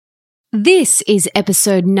This is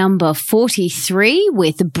episode number 43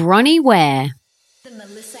 with Bronnie Ware.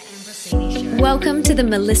 Welcome to the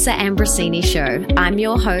Melissa Ambrosini Show. I'm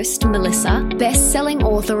your host, Melissa, best-selling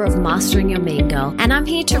author of Mastering Your Mean Girl, and I'm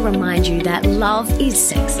here to remind you that love is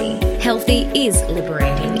sexy, healthy is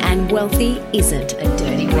liberating, and wealthy isn't a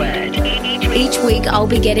dirty word. Each week, I'll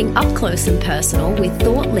be getting up close and personal with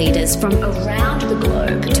thought leaders from around the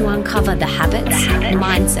globe to uncover the habits,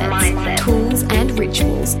 mindsets, tools, and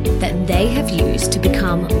rituals that they have used to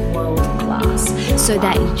become world-class so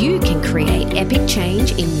that you can create epic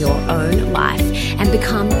change in your own life and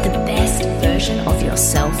become the best version of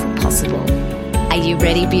yourself possible. Are you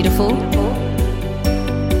ready, beautiful?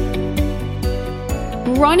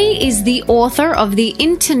 Bronnie is the author of the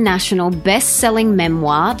international best-selling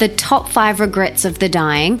memoir, The Top 5 Regrets of the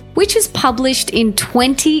Dying, which is published in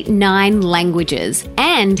 29 languages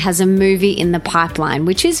and has a movie in the pipeline,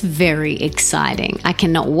 which is very exciting. I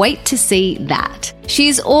cannot wait to see that. She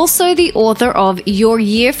is also the author of Your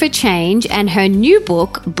Year for Change and her new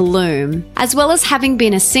book, Bloom, as well as having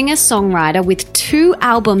been a singer-songwriter with 2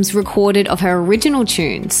 albums recorded of her original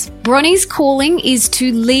tunes. Bronnie's calling is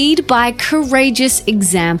to lead by courageous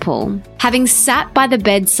example. Having sat by the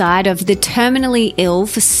bedside of the terminally ill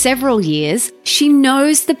for several years, she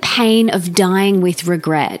knows the pain of dying with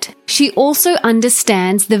regret. She also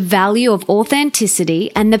understands the value of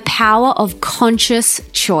authenticity and the power of conscious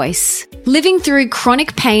choice. Living through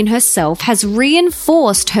chronic pain herself has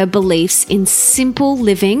reinforced her beliefs in simple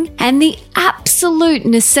living and the absolute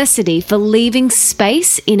necessity for leaving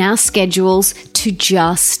space in our schedules to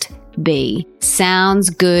just be.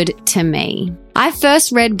 Sounds good to me. I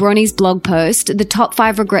first read Bronnie's blog post, The Top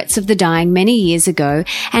 5 Regrets of the Dying, many years ago,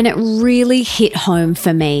 and it really hit home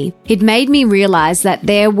for me. It made me realize that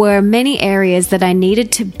there were many areas that I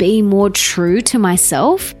needed to be more true to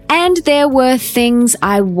myself, and there were things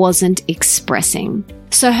I wasn't expressing.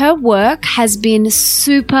 So her work has been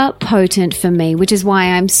super potent for me, which is why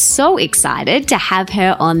I'm so excited to have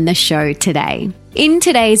her on the show today. In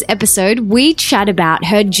today's episode, we chat about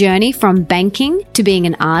her journey from banking to being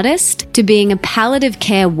an artist, to being a palliative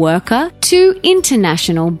care worker, to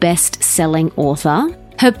international best-selling author,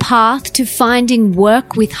 her path to finding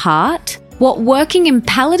work with heart, what working in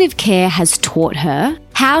palliative care has taught her,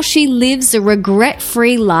 how she lives a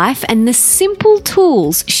regret-free life and the simple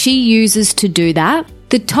tools she uses to do that,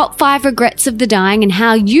 the top 5 regrets of the dying and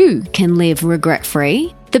how you can live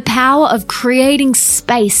regret-free, the power of creating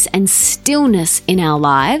space and stillness in our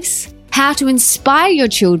lives, how to inspire your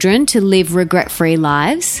children to live regret-free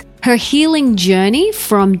lives, her healing journey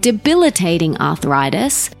from debilitating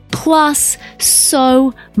arthritis, plus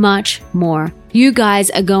so much more. You guys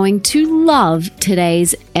are going to love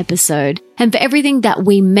today's episode. And for everything that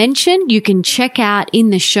we mention, you can check out in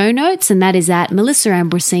the show notes, and that is at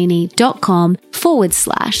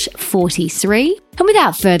melissaambrosini.com/43. And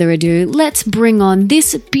without further ado, let's bring on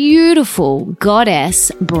this beautiful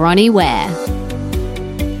goddess, Bronnie Ware.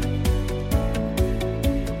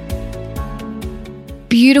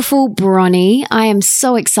 Beautiful Bronnie, I am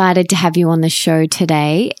so excited to have you on the show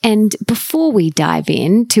today. And before we dive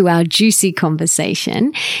in to our juicy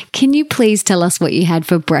conversation, can you please tell us what you had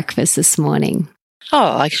for breakfast this morning?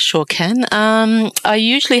 Oh, I sure can. I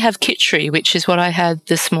usually have kitchery, which is what I had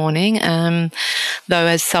this morning. Though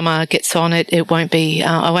as summer gets on, it won't be.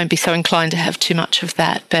 I won't be so inclined to have too much of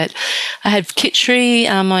that. But I had kitchery.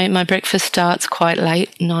 My breakfast starts quite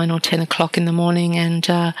late, 9 or 10 o'clock in the morning, and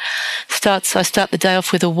I start the day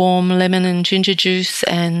off with a warm lemon and ginger juice,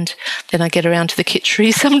 and then I get around to the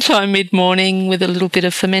kitchery sometime mid-morning with a little bit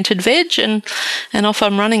of fermented veg, and off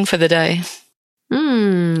I'm running for the day.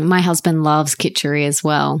 My husband loves kitchery as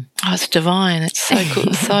well. Oh, it's divine. It's so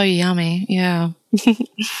cool. So yummy. Yeah.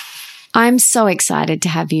 I'm so excited to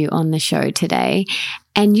have you on the show today.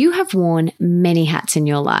 And you have worn many hats in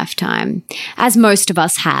your lifetime, as most of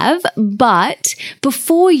us have. But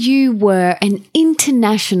before you were an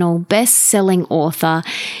international best-selling author,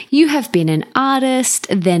 you have been an artist,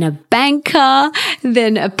 then a banker,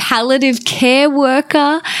 then a palliative care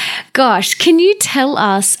worker. Gosh, can you tell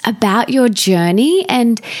us about your journey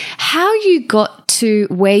and how you got to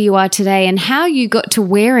where you are today and how you got to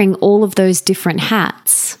wearing all of those different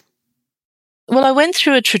hats? Well, I went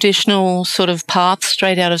through a traditional sort of path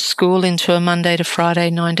straight out of school into a Monday to Friday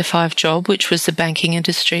 9 to 5 job, which was the banking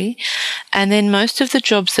industry. And then most of the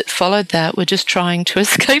jobs that followed that were just trying to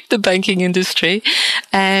escape the banking industry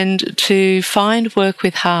and to find work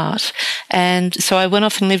with heart. And so I went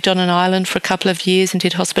off and lived on an island for a couple of years and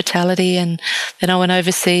did hospitality. And then I went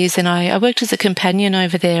overseas and I worked as a companion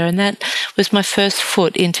over there. And that was my first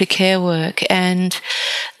foot into care work. And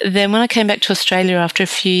then when I came back to Australia after a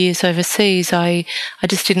few years overseas, I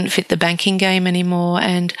just didn't fit the banking game anymore,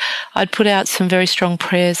 and I'd put out some very strong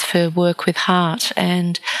prayers for work with heart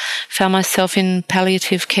and found myself in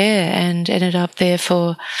palliative care and ended up there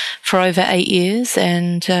for over 8 years,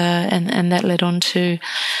 and that led on to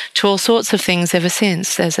all sorts of things ever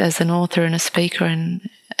since as an author and a speaker and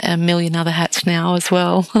a million other hats now as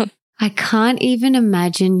well. I can't even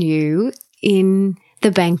imagine you in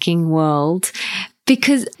the banking world,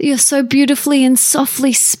 because you're so beautifully and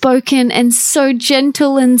softly spoken and so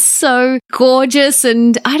gentle and so gorgeous.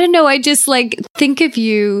 And I don't know, I just think of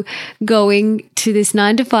you going to this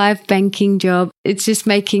 9 to 5 banking job. It's just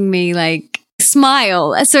making me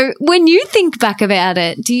smile. So when you think back about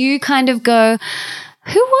it, do you kind of go,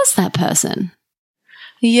 who was that person?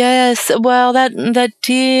 Yes, well, that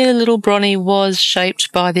dear little Bronnie was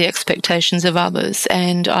shaped by the expectations of others,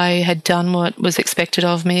 and I had done what was expected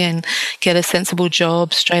of me and get a sensible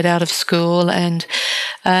job straight out of school. And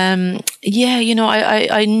I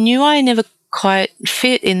knew I never quite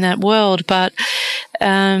fit in that world, but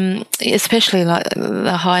especially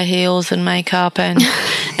the high heels and makeup and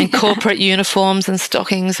corporate uniforms and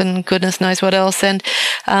stockings and goodness knows what else, and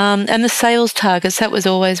the sales targets, that was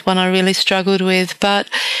always one I really struggled with, but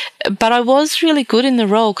I was really good in the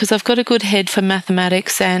role because I've got a good head for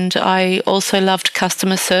mathematics and I also loved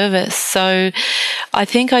customer service. So I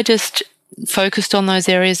think I just focused on those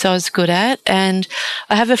areas I was good at. And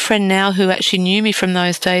I have a friend now who actually knew me from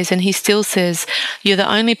those days, and he still says, "You're the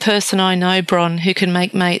only person I know, Bron, who can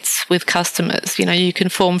make mates with customers. You can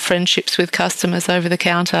form friendships with customers over the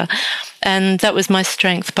counter." And that was my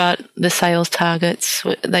strength, but the sales targets,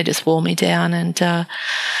 they just wore me down. And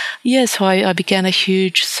so I began a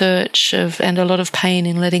huge search and a lot of pain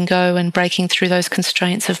in letting go and breaking through those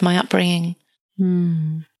constraints of my upbringing.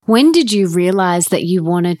 When did you realize that you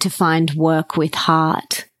wanted to find work with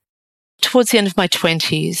heart? Towards the end of my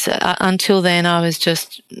 20s. Until then, I was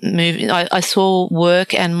just moving. I saw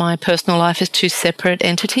work and my personal life as two separate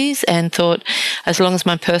entities and thought, as long as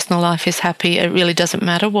my personal life is happy, it really doesn't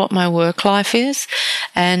matter what my work life is.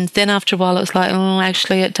 And then after a while, it was like, oh,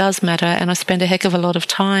 actually, it does matter. And I spend a heck of a lot of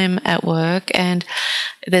time at work and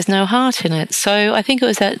there's no heart in it. So I think it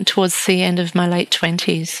was towards the end of my late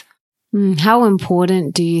 20s. How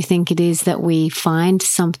important do you think it is that we find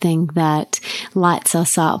something that lights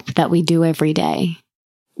us up, that we do every day?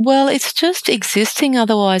 Well, it's just existing.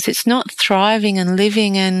 Otherwise, it's not thriving and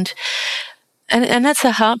living, and that's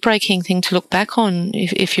a heartbreaking thing to look back on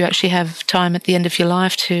if you actually have time at the end of your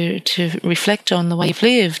life to reflect on the way you've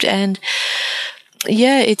lived. And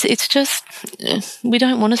yeah, it's just, we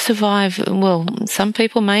don't want to survive. Well, some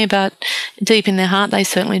people may, but deep in their heart, they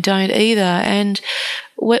certainly don't either. And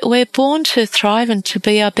we're born to thrive and to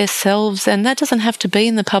be our best selves, and that doesn't have to be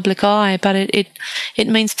in the public eye, but it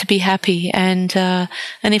means to be happy. And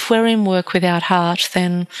if we're in work without heart,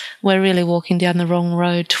 then we're really walking down the wrong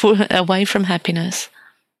road away from happiness.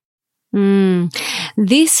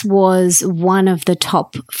 This was one of the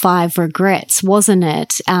top 5 regrets, wasn't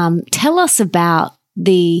it? Tell us about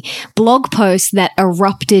the blog post that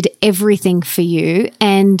erupted everything for you,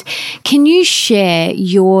 and can you share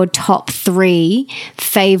your top 3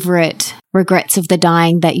 favorite regrets of the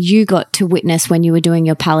dying that you got to witness when you were doing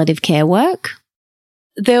your palliative care work?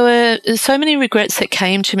 There were so many regrets that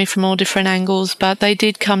came to me from all different angles, but they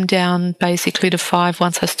did come down basically to 5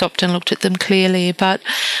 once I stopped and looked at them clearly. But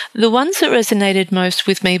the ones that resonated most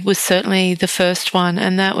with me was certainly the first one,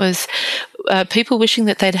 and that was people wishing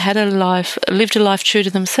that they'd lived a life true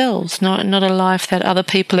to themselves, not a life that other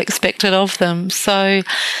people expected of them. So,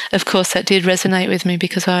 of course, that did resonate with me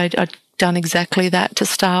because I'd done exactly that to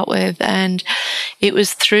start with. And it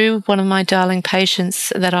was through one of my darling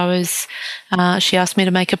patients that she asked me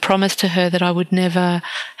to make a promise to her that I would never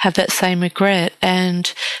have that same regret.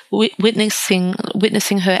 And witnessing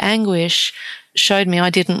her anguish showed me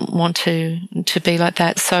I didn't want to be like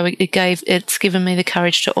that. So it's given me the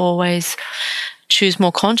courage to always choose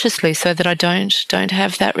more consciously so that I don't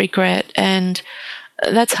have that regret. And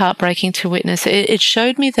that's heartbreaking to witness. It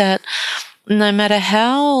showed me that no matter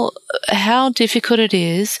how difficult it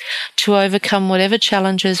is to overcome whatever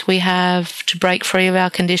challenges we have to break free of our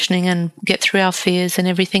conditioning and get through our fears and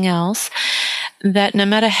everything else, that no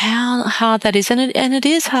matter how hard that is, and it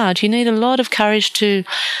is hard, you need a lot of courage to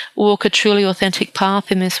walk a truly authentic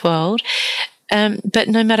path in this world. But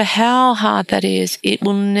no matter how hard that is, it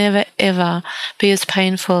will never, ever be as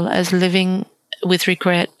painful as living with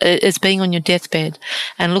regret, as being on your deathbed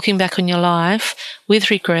and looking back on your life with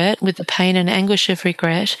regret, with the pain and anguish of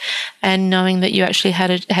regret, and knowing that you actually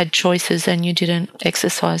had choices and you didn't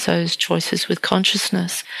exercise those choices with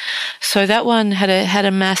consciousness. So that one had a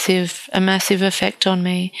massive effect on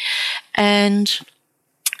me. And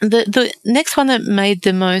the next one that made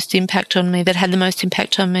the most impact on me, that had the most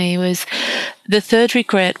impact on me, was the third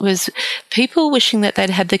regret was people wishing that they'd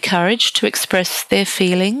had the courage to express their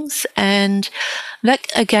feelings. And that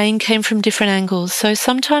again came from different angles. So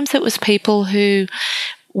sometimes it was people who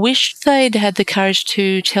wished they'd had the courage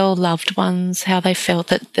to tell loved ones how they felt,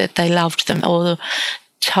 that they loved them, or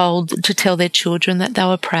told to tell their children that they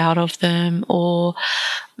were proud of them, or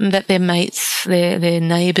that their mates, their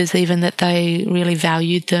neighbours even, that they really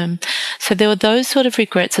valued them. So there were those sort of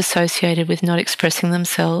regrets associated with not expressing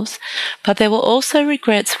themselves. But there were also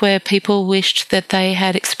regrets where people wished that they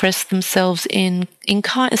had expressed themselves in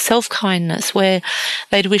self-kindness, where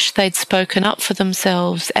they'd wished they'd spoken up for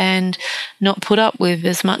themselves and not put up with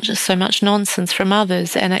so much nonsense from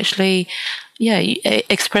others, and actually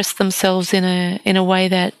express themselves in a way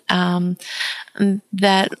that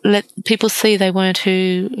that let people see they weren't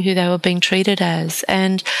who they were being treated as.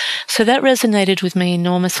 And so that resonated with me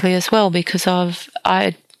enormously as well, because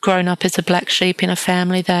I'd grown up as a black sheep in a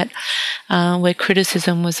family that where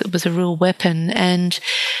criticism was a real weapon, and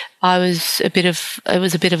it was a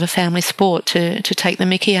bit of a family sport to take the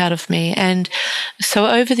mickey out of me. And so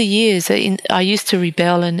over the years, I used to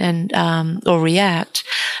rebel and or react,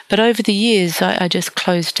 but over the years I just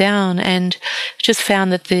closed down and just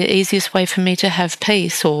found that the easiest way for me to have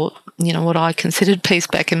peace, or what I considered peace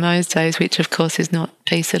back in those days, which of course is not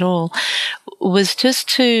peace at all, was just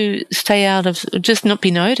to just not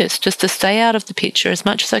be noticed, just to stay out of the picture as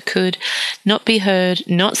much as I could, not be heard,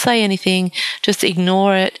 not say anything, just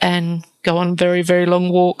ignore it and go on very, very long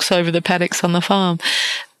walks over the paddocks on the farm.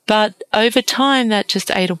 But over time, that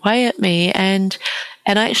just ate away at me, and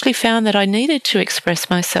I actually found that I needed to express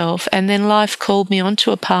myself. And then life called me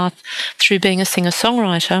onto a path through being a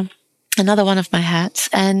singer-songwriter, another one of my hats.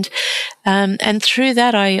 And through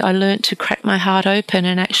that, I learnt to crack my heart open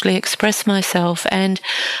and actually express myself. And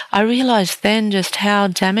I realized then just how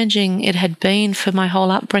damaging it had been for my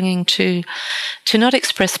whole upbringing to not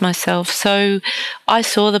express myself. So I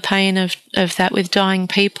saw the pain of that with dying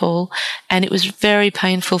people, and it was very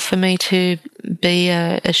painful for me to be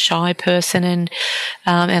a shy person, and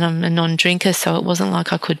I'm a non-drinker, so it wasn't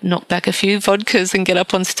like I could knock back a few vodkas and get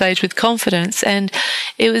up on stage with confidence. And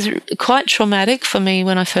it was quite traumatic for me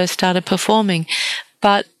when I first started performing.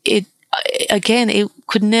 But it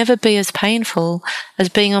could never be as painful as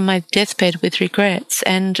being on my deathbed with regrets.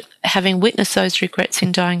 And having witnessed those regrets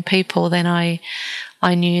in dying people, then I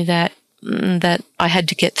knew that I had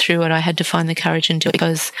to get through it. I had to find the courage and do it,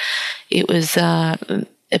 because it was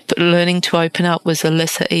learning to open up was a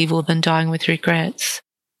lesser evil than dying with regrets.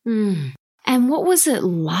 Mm. And what was it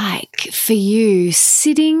like for you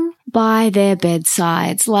sitting by their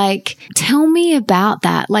bedsides? Like, tell me about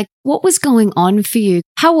that. Like, what was going on for you?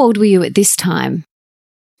 How old were you at this time?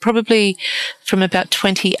 Probably from about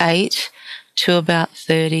 28 to about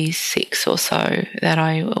 36 or so that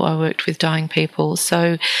I worked with dying people.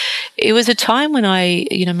 So it was a time when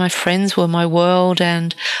my friends were my world,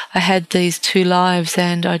 and I had these two lives,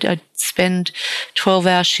 and I'd spend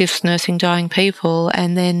 12-hour shifts nursing dying people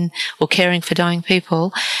or caring for dying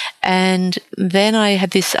people. And then I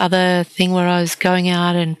had this other thing where I was going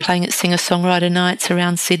out and playing at singer-songwriter nights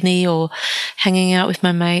around Sydney, or hanging out with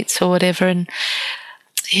my mates or whatever. And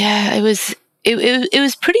yeah, it was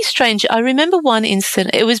pretty strange. I remember one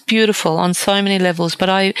incident. It was beautiful on so many levels, but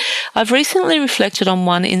I've recently reflected on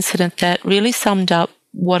one incident that really summed up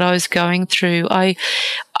what I was going through. I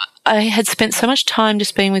had spent so much time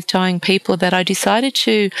just being with dying people that I decided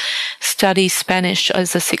to study Spanish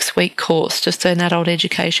as a 6-week course, just an adult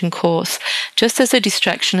education course, just as a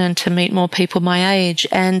distraction and to meet more people my age.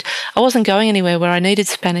 And I wasn't going anywhere where I needed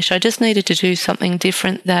Spanish. I just needed to do something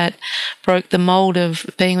different that broke the mold of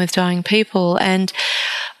being with dying people. And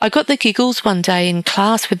I got the giggles one day in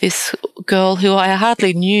class with this girl who I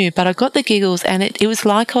hardly knew, but I got the giggles, and it was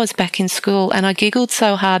like I was back in school, and I giggled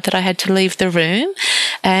so hard that I had to leave the room,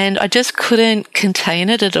 and I just couldn't contain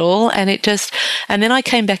it at all. And then I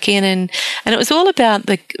came back in, and it was all about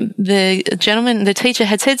the gentleman, the teacher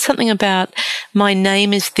had said something about my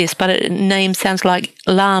name is this, but name sounds like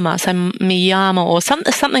llama, so Miyama or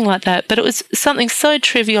something like that. But it was something so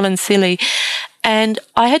trivial and silly. And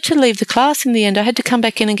I had to leave the class in the end. I had to come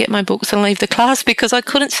back in and get my books and leave the class because I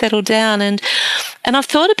couldn't settle down. And I've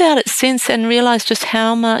thought about it since and realized just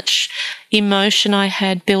how much emotion I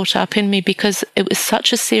had built up in me because it was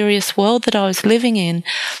such a serious world that I was living in.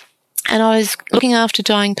 And I was looking after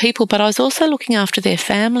dying people, but I was also looking after their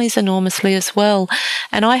families enormously as well.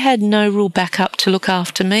 And I had no real backup to look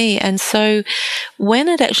after me. And so when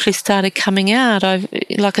it actually started coming out, I've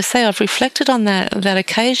reflected on that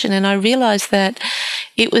occasion, and I realized that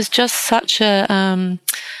it was just such a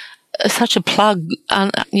plug,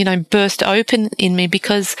 burst open in me,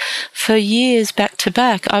 because for years back to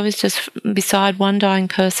back, I was just beside one dying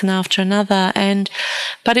person after another.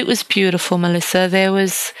 But it was beautiful, Melissa.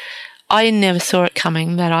 I never saw it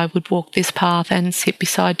coming that I would walk this path and sit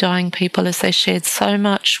beside dying people as they shared so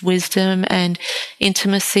much wisdom and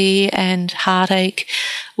intimacy and heartache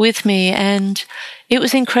with me. And it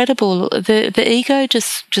was incredible. The ego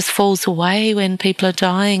just falls away when people are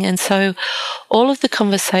dying. And so all of the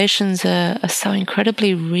conversations are so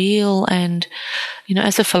incredibly real. And,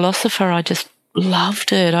 as a philosopher, I just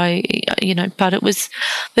loved it. But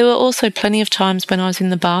there were also plenty of times when I was in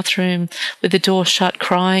the bathroom with the door shut,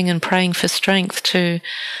 crying and praying for strength to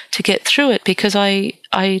get through it, because I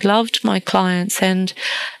loved my clients and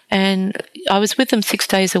I was with them 6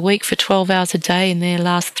 days a week for 12 hours a day in their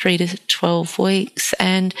last 3 to 12 weeks.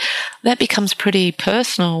 And that becomes pretty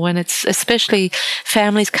personal when it's, especially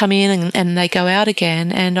families come in and they go out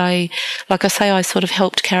again. And I sort of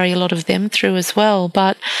helped carry a lot of them through as well.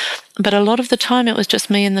 But a lot of the time it was just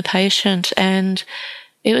me and the patient, and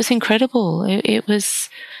it was incredible. It was,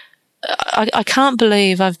 I can't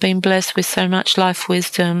believe I've been blessed with so much life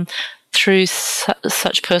wisdom through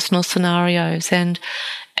such personal scenarios. And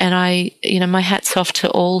my hat's off to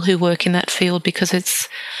all who work in that field, because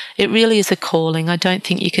it really is a calling. I don't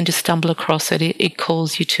think you can just stumble across it. It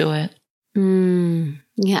calls you to it.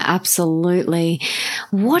 Yeah, absolutely.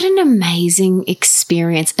 What an amazing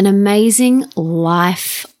experience, an amazing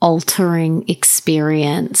life-altering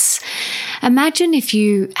experience. Imagine if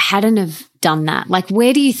you hadn't have done that. Like,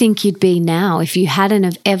 where do you think you'd be now if you hadn't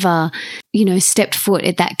have ever, stepped foot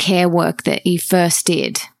at that care work that you first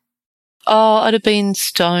did? Oh, I'd have been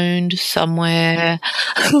stoned somewhere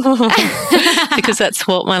because that's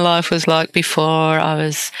what my life was like before. I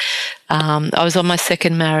was on my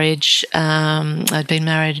second marriage. I'd been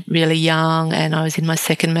married really young, and I was in my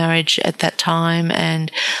second marriage at that time,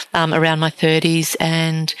 and around my 30s.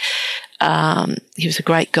 And he was a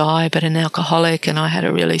great guy, but an alcoholic, and I had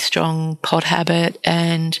a really strong pot habit.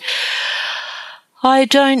 And I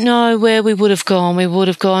don't know where we would have gone. I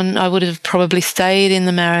would have probably stayed in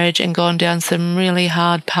the marriage and gone down some really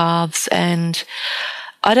hard paths. And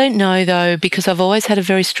I don't know, though, because I've always had a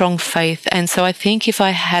very strong faith. And so I think if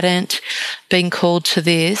I hadn't been called to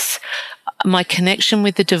this, my connection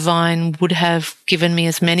with the divine would have given me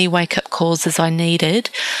as many wake-up calls as I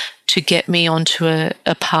needed to get me onto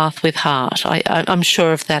a path with heart. I'm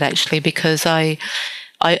sure of that, actually, because I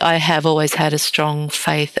have always had a strong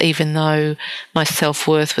faith, even though my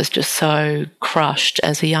self-worth was just so crushed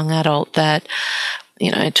as a young adult that,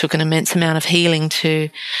 it took an immense amount of healing to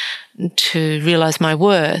realize my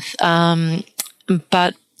worth.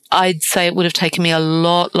 But I'd say it would have taken me a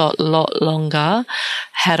lot longer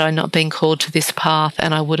had I not been called to this path,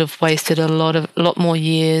 and I would have wasted a lot more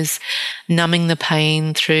years numbing the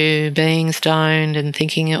pain through being stoned and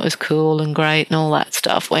thinking it was cool and great and all that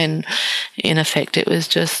stuff, when in effect it was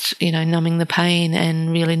just, numbing the pain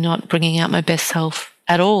and really not bringing out my best self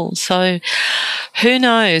at all. So who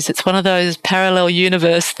knows? It's one of those parallel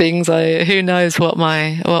universe things. Who knows what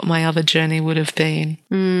my other journey would have been.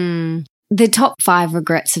 The top 5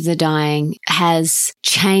 regrets of the dying has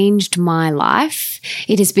changed my life.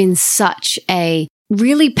 It has been such a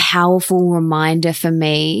really powerful reminder for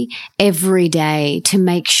me every day to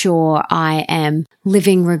make sure I am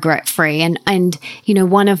living regret-free. And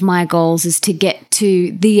one of my goals is to get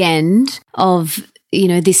to the end of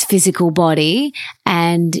this physical body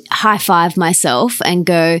and high five myself and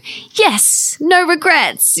go, yes, no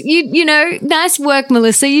regrets. Nice work,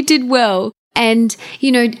 Melissa. You did well. And,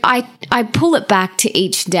 I pull it back to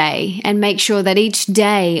each day and make sure that each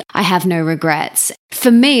day I have no regrets.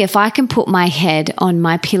 For me, if I can put my head on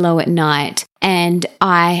my pillow at night and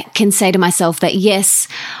I can say to myself that, yes,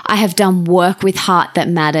 I have done work with heart that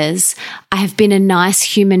matters. I have been a nice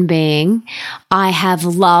human being. I have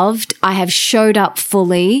loved. I have showed up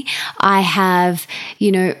fully. I have,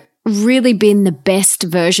 really been the best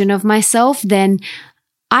version of myself, then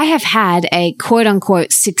I have had a quote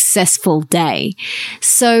unquote successful day.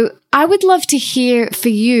 So I would love to hear for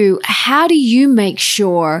you, how do you make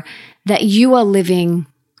sure that you are living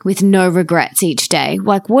with no regrets each day?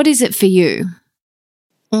 Like, what is it for you?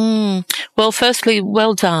 Well, firstly,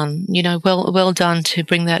 well done. Well done to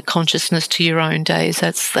bring that consciousness to your own days.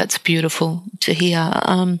 That's beautiful to hear.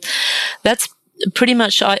 That's pretty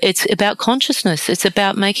much, it's about consciousness. It's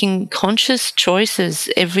about making conscious choices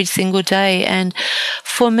every single day. And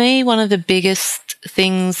for me, one of the biggest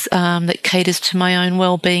things that caters to my own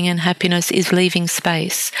well-being and happiness is leaving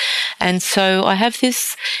space. And so I have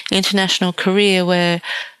this international career where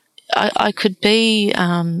I could be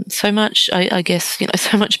so much, I guess,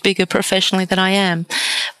 so much bigger professionally than I am.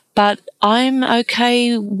 But I'm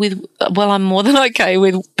okay with, I'm more than okay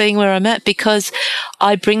with being where I'm at, because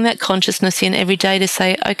I bring that consciousness in every day to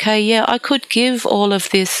say, okay, yeah, I could give all of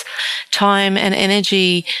this time and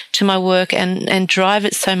energy to my work and drive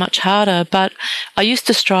it so much harder. But I used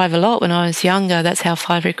to strive a lot when I was younger. That's how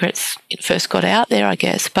 5 Regrets first got out there, I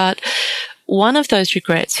guess. But one of those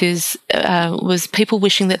regrets was people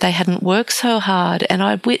wishing that they hadn't worked so hard, and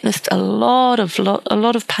I witnessed a lot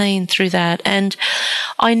of pain through that. And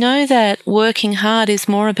I know that working hard is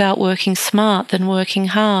more about working smart than working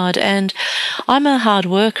hard. And I'm a hard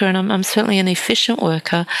worker, and I'm certainly an efficient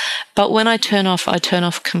worker. But when I turn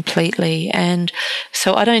off completely. And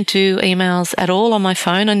so I don't do emails at all on my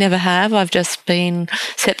phone. I never have. I've just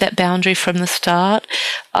set that boundary from the start.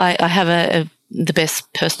 I have the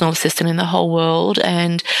best personal assistant in the whole world,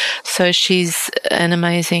 and so she's an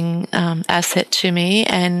amazing asset to me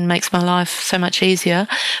and makes my life so much easier.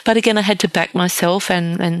 But again, I had to back myself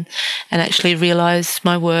and actually realize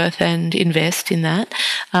my worth and invest in that.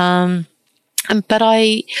 But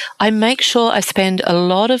I make sure I spend a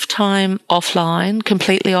lot of time offline,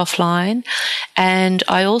 completely offline, and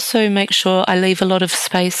I also make sure I leave a lot of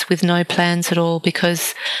space with no plans at all,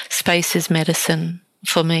 because space is medicine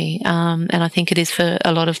for me, and I think it is for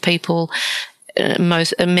a lot of people.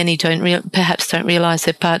 Many perhaps don't realize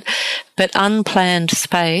it, but unplanned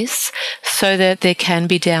space, so that there can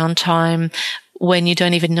be downtime when you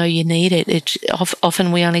don't even know you need it.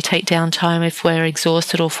 Often we only take downtime if we're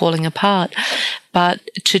exhausted or falling apart. But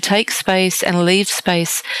to take space and leave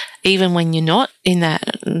space, even when you're not in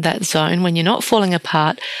that zone, when you're not falling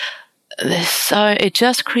apart, so it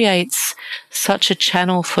just creates such a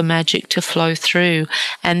channel for magic to flow through.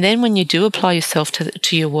 And then when you do apply yourself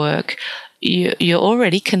to your work, you're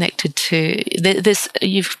already connected to this.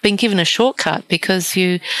 You've been given a shortcut, because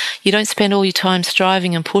you don't spend all your time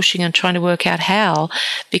striving and pushing and trying to work out how,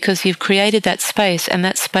 because you've created that space, and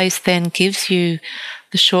that space then gives you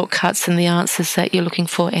the shortcuts and the answers that you're looking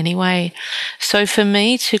for anyway. So for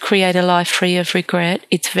me to create a life free of regret,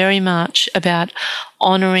 it's very much about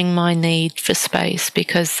honoring my need for space,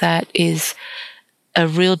 because that is a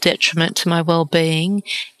real detriment to my well-being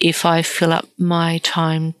if I fill up my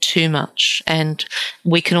time too much. And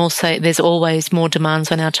we can all say there's always more demands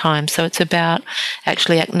on our time. So it's about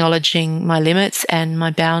actually acknowledging my limits and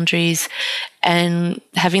my boundaries, and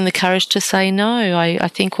having the courage to say no. I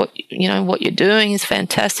think what you're doing is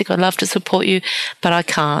fantastic. I'd love to support you, but I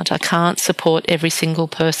can't support every single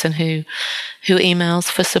person who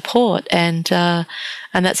emails for support. And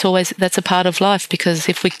that's a part of life, because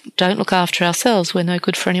if we don't look after ourselves, we're no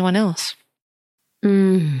good for anyone else.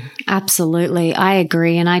 Absolutely. I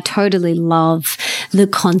agree. And I totally love the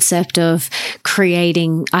concept of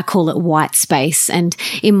creating, I call it white space. And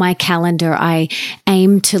in my calendar, I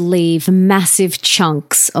aim to leave massive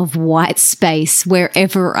chunks of white space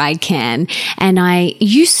wherever I can. And I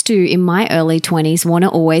used to, in my early 20s, want to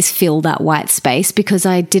always fill that white space, because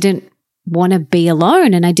I didn't want to be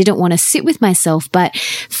alone and I didn't want to sit with myself. But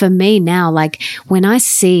for me now, like when I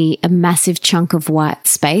see a massive chunk of white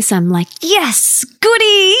space, I'm like, yes,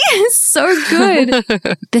 goody, so good.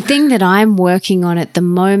 The thing that I'm working on at the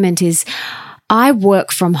moment is I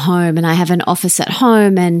work from home and I have an office at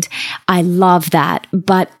home, and I love that.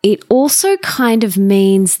 But it also kind of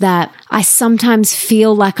means that I sometimes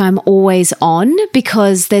feel like I'm always on,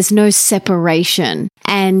 because there's no separation.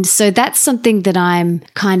 And so that's something that I'm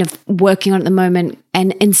kind of working on at the moment.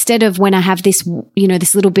 And instead of, when I have this,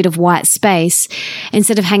 this little bit of white space,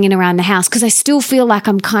 instead of hanging around the house, because I still feel like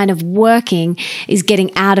I'm kind of working, is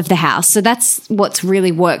getting out of the house. So that's what's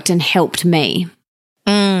really worked and helped me.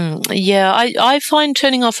 Yeah, I find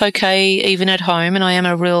turning off okay even at home, and I am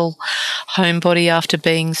a real homebody after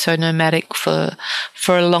being so nomadic for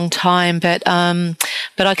a long time. But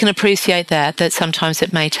I can appreciate that sometimes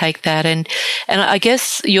it may take that, and I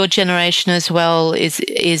guess your generation as well is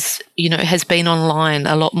has been online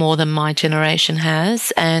a lot more than my generation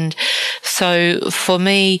has, and so for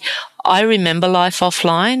me, I remember life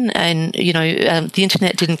offline, and the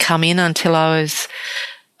internet didn't come in until I was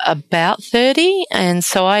about 30. And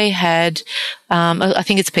so I had, I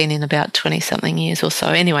think it's been in about 20 something years or so.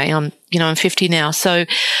 Anyway, I'm 50 now. So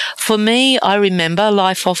for me, I remember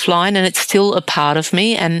life offline and it's still a part of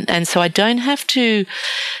me. And so I don't have to,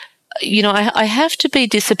 I have to be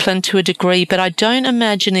disciplined to a degree, but I don't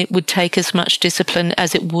imagine it would take as much discipline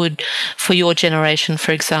as it would for your generation,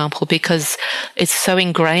 for example, because it's so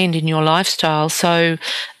ingrained in your lifestyle. So,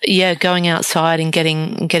 yeah, going outside and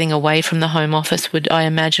getting away from the home office I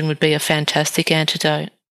imagine would be a fantastic antidote.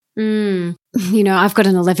 I've got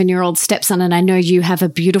an 11-year-old stepson and I know you have a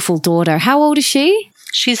beautiful daughter. How old is she?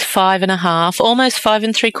 She's 5.5, almost 5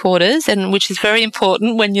 3/4, and which is very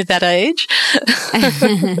important when you're that age.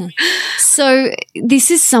 So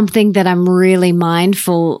this is something that I'm really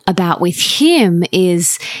mindful about with him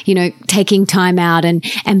is, taking time out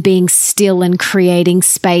and being still and creating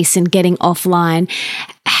space and getting offline.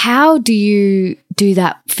 How do you do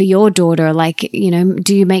that for your daughter? Like,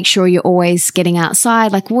 do you make sure you're always getting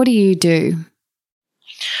outside? Like, what do you do?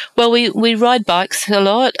 Well, we ride bikes a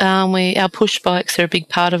lot. Our push bikes are a big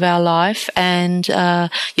part of our life. And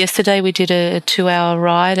yesterday we did a 2-hour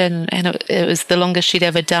ride, and it was the longest she'd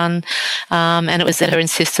ever done. And it was at her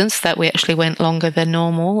insistence that we actually went longer than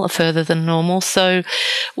normal, or further than normal. So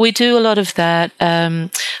we do a lot of that.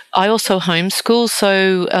 I also homeschool,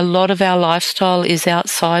 so a lot of our lifestyle is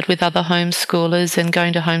outside with other homeschoolers and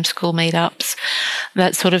going to homeschool meetups,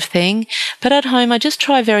 that sort of thing. But at home, I just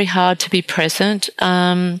try very hard to be present.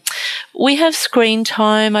 We have screen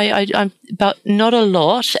time, but not a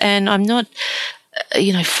lot, and I'm not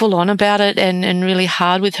full on about it and really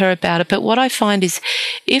hard with her about it. But what I find is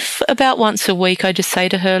if about once a week I just say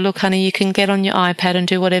to her, look, honey, you can get on your iPad and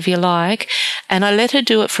do whatever you like, and I let her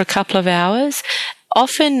do it for a couple of hours.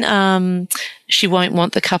 Often she won't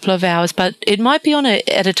want the couple of hours, but it might be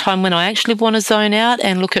at a time when I actually want to zone out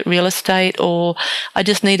and look at real estate, or I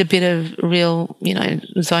just need a bit of real,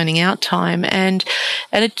 zoning out time. And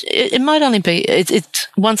it might only be, it's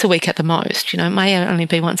once a week at the most, it may only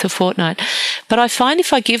be once a fortnight. But I find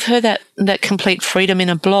if I give her that complete freedom in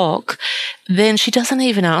a block, then she doesn't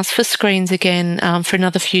even ask for screens again for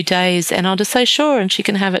another few days. And I'll just say, sure, and she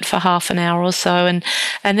can have it for half an hour or so. And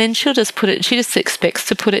then she'll just she just expects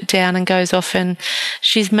to put it down and goes off, and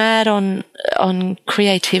she's mad on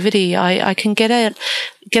creativity. I can get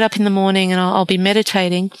up in the morning and I'll be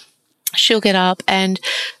meditating. She'll get up, and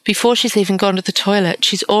before she's even gone to the toilet,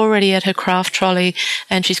 she's already at her craft trolley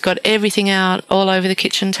and she's got everything out all over the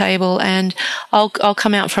kitchen table. And I'll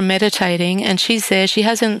come out from meditating and she's there. She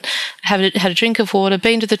hasn't had a drink of water,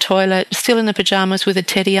 been to the toilet, still in the pajamas with a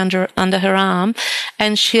teddy under her arm,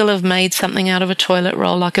 and she'll have made something out of a toilet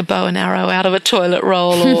roll, like a bow and arrow out of a toilet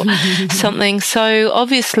roll or something. So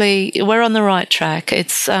obviously we're on the right track.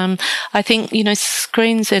 It's I think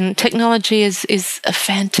screens and technology is a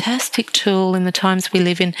fantastic tool in the times we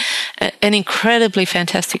live in, an incredibly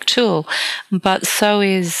fantastic tool, but so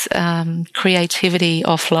is creativity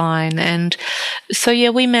offline. And so, yeah,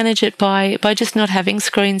 we manage it by just not having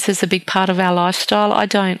screens as a big part of our lifestyle. I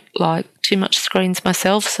don't like too much screens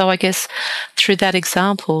myself, so I guess through that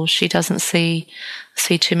example, she doesn't see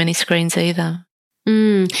too many screens either.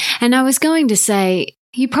 And I was going to say,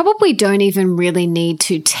 you probably don't even really need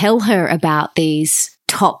to tell her about these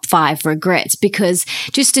top 5 regrets, because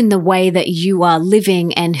just in the way that you are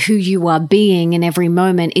living and who you are being in every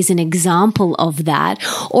moment is an example of that?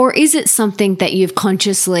 Or is it something that you've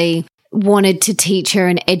consciously wanted to teach her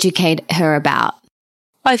and educate her about?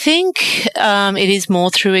 I think it is more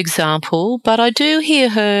through example, but I do hear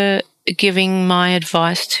her giving my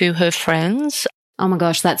advice to her friends. Oh my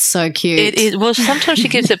gosh, that's so cute. Well, sometimes she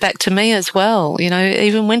gives it back to me as well.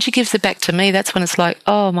 Even when she gives it back to me, that's when it's like,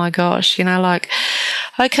 oh my gosh, like,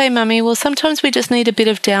 okay, mummy, well, sometimes we just need a bit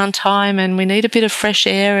of downtime and we need a bit of fresh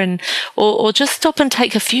air or just stop and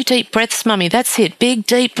take a few deep breaths, mummy. That's it. Big,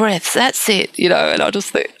 deep breaths. That's it. And I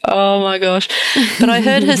just think, oh my gosh. But I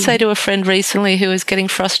heard her say to a friend recently who was getting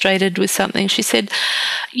frustrated with something, she said,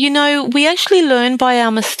 we actually learn by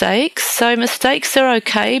our mistakes. So mistakes are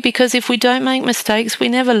okay, because if we don't make mistakes, we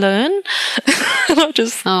never learn.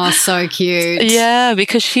 Oh, so cute. Yeah,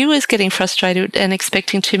 because she was getting frustrated and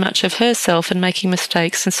expecting too much of herself and making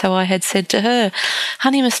mistakes. And so I had said to her,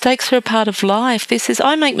 honey, mistakes are a part of life.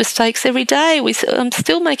 I make mistakes every day. I'm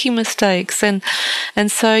still making mistakes. And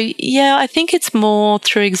so, yeah, I think it's more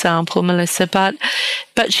through example, Melissa, but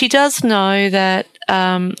she does know that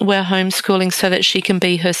we're homeschooling so that she can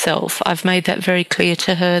be herself. I've made that very clear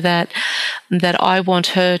to her that I want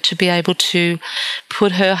her to be able to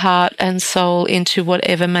put her heart and soul into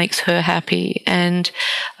whatever makes her happy. And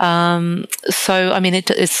so, I mean,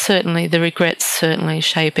 it's certainly, the regrets certainly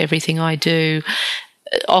shape everything I do.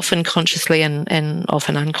 often consciously and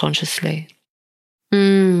often unconsciously.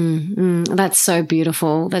 That's so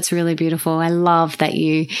beautiful. That's really beautiful. I love that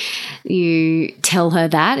you tell her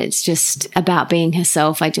that. It's just about being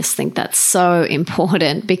herself. I just think that's so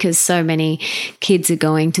important because so many kids are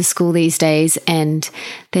going to school these days and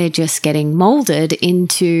they're just getting molded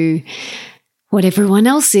into what everyone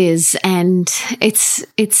else is. And it's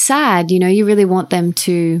sad. You know, you really want them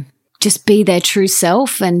to just be their true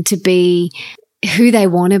self and to be who they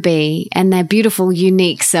want to be and their beautiful,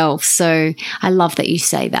 unique self. So I love that you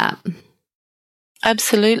say that.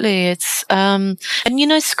 Absolutely. It's and you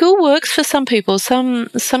know, school works for some people. Some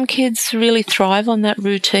kids really thrive on that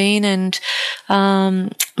routine, and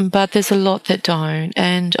but there's a lot that don't.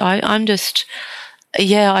 And I just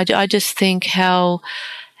think how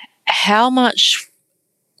much,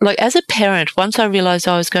 like, as a parent, once I realized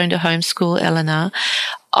I was going to homeschool Eleanor,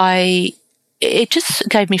 it just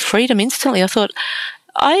gave me freedom instantly. I thought,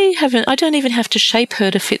 I don't even have to shape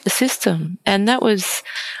her to fit the system. And that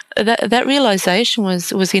realization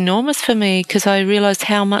was enormous for me, because I realized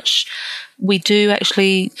how much we do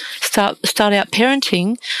actually start out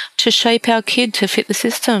parenting to shape our kid to fit the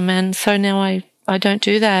system. And so now I don't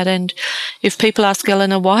do that. And if people ask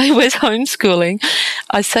Eleanor why we're homeschooling,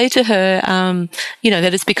 I say to her,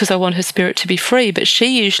 that it's because I want her spirit to be free. But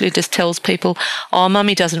she usually just tells people, "Oh,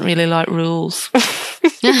 Mummy doesn't really like rules."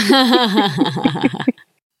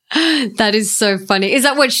 That is so funny. Is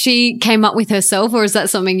that what she came up with herself, or is that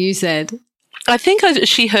something you said? I think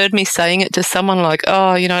she heard me saying it to someone like,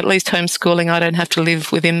 "Oh, at least homeschooling, I don't have to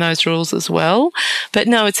live within those rules as well." But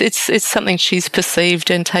no, it's something she's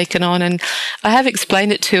perceived and taken on. And I have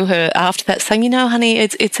explained it to her after that, saying, honey,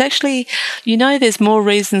 it's actually, there's more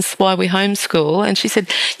reasons why we homeschool. And she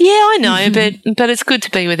said, "Yeah, I know, but it's good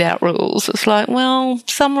to be without rules." It's like, well,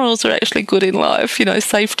 some rules are actually good in life.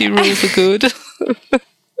 Safety rules are good.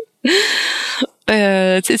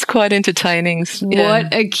 It's quite entertaining. Yeah.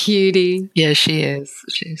 What a cutie. Yeah, she is.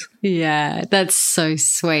 She's. Yeah, that's so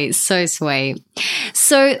sweet. So sweet.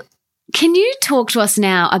 So can you talk to us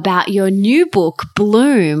now about your new book,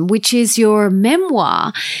 Bloom, which is your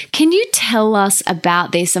memoir? Can you tell us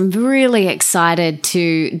about this? I'm really excited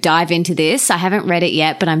to dive into this. I haven't read it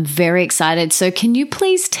yet, but I'm very excited. So can you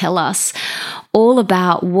please tell us all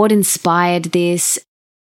about what inspired this?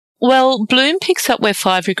 Well, Bloom picks up where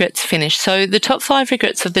 5 Regrets finish. So the top 5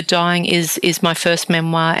 regrets of the dying is my first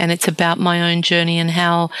memoir, and it's about my own journey and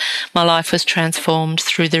how my life was transformed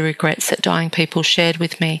through the regrets that dying people shared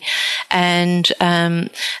with me. And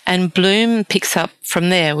Bloom picks up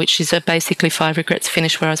from there, which is basically 5 Regrets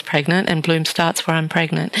finish where I was pregnant, and Bloom starts where I'm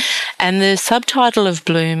pregnant. And the subtitle of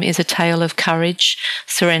Bloom is a tale of courage,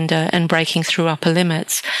 surrender, and breaking through upper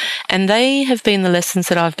limits. And they have been the lessons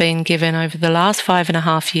that I've been given over the last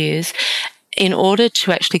 5.5 years in order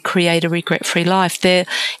to actually create a regret-free life.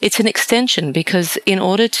 It's an extension, because in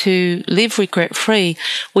order to live regret-free,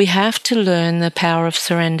 we have to learn the power of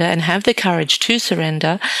surrender and have the courage to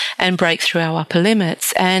surrender and break through our upper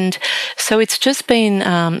limits. And so it's just been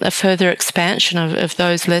a further expansion of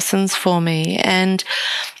those lessons for me. And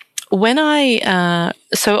when I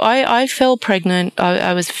fell pregnant,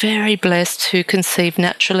 I was very blessed to conceive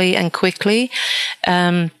naturally and quickly.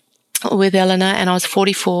 With Eleanor, and I was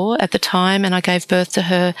 44 at the time, and I gave birth to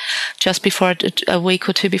her just before a week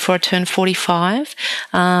or two before I turned 45,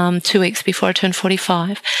 2 weeks before I turned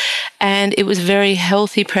 45. And it was a very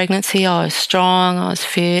healthy pregnancy. I was strong, I was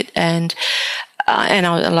fit, and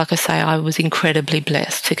like I say, I was incredibly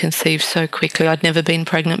blessed to conceive so quickly. I'd never been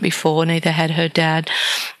pregnant before, neither had her dad.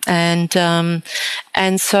 And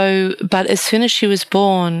so, but as soon as she was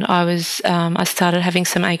born, I started having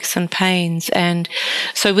some aches and pains. And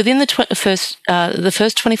so within the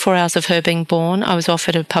first 24 hours of her being born, I was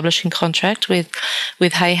offered a publishing contract with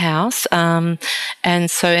Hay House. And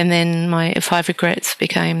then my 5 Regrets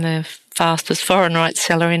became the fastest foreign rights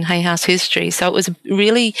seller in Hay House history. So it was a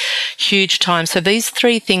really huge time. So these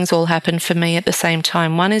 3 things all happened for me at the same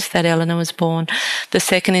time. One is that Eleanor was born. The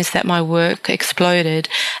second is that my work exploded.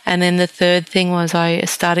 And then the third thing was I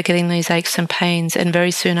started getting these aches and pains. And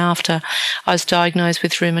very soon after, I was diagnosed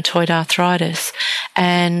with rheumatoid arthritis.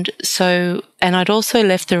 And I'd also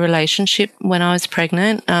left the relationship when I was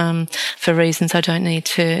pregnant for reasons I don't need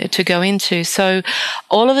to go into. So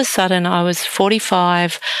all of a sudden, I was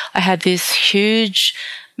 45. I had this huge,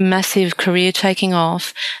 massive career taking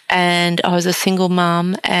off, and I was a single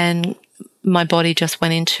mum, and my body just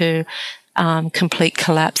went into complete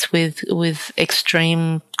collapse with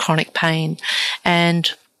extreme chronic pain.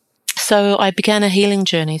 And so I began a healing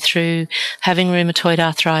journey through having rheumatoid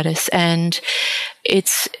arthritis, and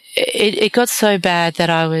it got so bad that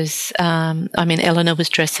I was, Eleanor was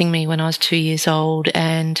dressing me when I was 2 years old,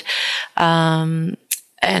 and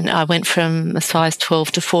I went from a size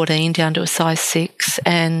 12 to 14 down to a size 6,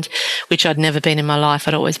 and which I'd never been in my life.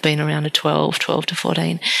 I'd always been around a 12 to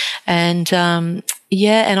 14. And, and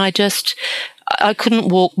I couldn't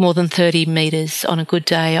walk more than 30 meters on a good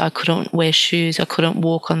day. I couldn't wear shoes. I couldn't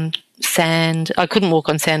walk on sand. I couldn't walk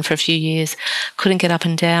on sand for a few years. Couldn't get up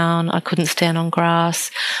and down. I couldn't stand on grass.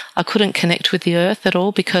 I couldn't connect with the earth at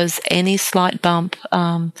all because any slight bump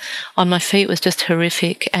on my feet was just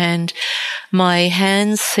horrific, and my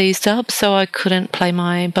hands seized up, so I couldn't play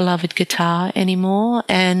my beloved guitar anymore.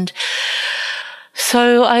 And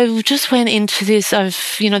so I just went into this.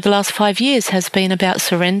 The last 5 years has been about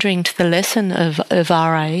surrendering to the lesson of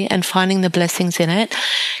RA and finding the blessings in it,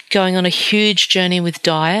 going on a huge journey with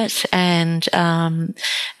diet and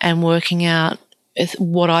working out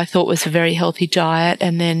what I thought was a very healthy diet,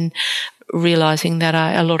 and then realizing that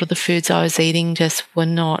a lot of the foods I was eating just were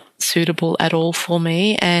not suitable at all for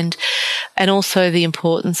me, and also the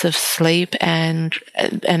importance of sleep and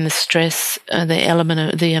the stress,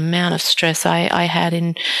 the amount of stress I had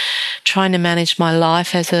in trying to manage my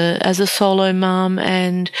life as a solo mum,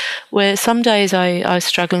 and where some days I was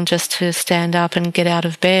struggling just to stand up and get out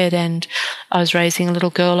of bed, and I was raising a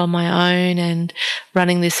little girl on my own and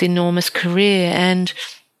running this enormous career. And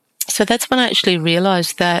so that's when I actually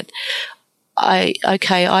realized that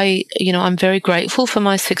I'm very grateful for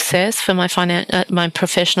my success, for my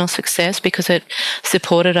professional success, because it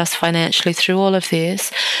supported us financially through all of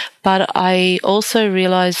this. But I also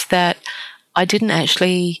realized that I didn't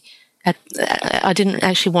actually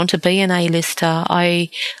want to be an A-lister. I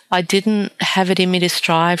didn't have it in me to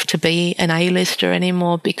strive to be an A-lister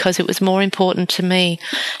anymore, because it was more important to me.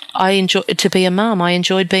 I enjoyed to be a mum. I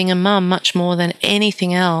enjoyed being a mum much more than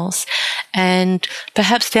anything else. And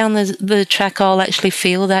perhaps down the track I'll actually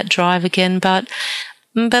feel that drive again. But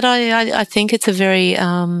I think it's a very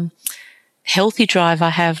healthy drive I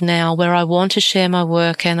have now, where I want to share my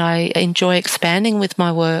work and I enjoy expanding with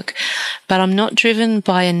my work, but I'm not driven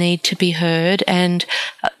by a need to be heard. And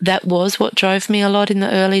that was what drove me a lot in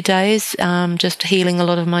the early days, just healing a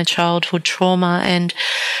lot of my childhood trauma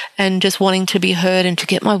and just wanting to be heard and to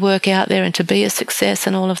get my work out there and to be a success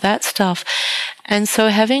and all of that stuff. And so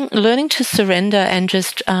learning to surrender and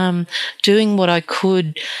just doing what I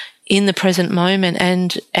could in the present moment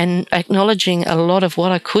and acknowledging a lot of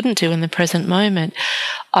what I couldn't do in the present moment,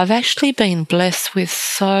 I've actually been blessed with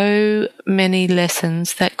so many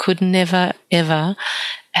lessons that could never, ever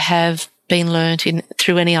have been learnt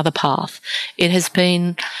through any other path. It has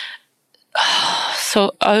been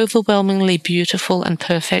so overwhelmingly beautiful and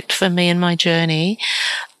perfect for me in my journey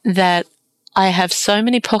that I have so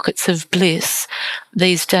many pockets of bliss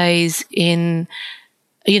these days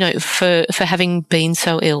for having been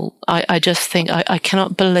so ill. I just think I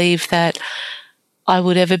cannot believe that I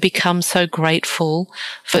would ever become so grateful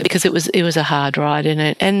because it was a hard ride in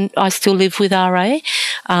it. And I still live with RA.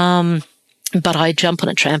 But I jump on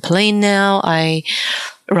a trampoline now. I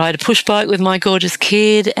ride a push bike with my gorgeous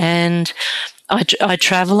kid, and I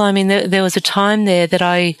travel. I mean, there was a time there that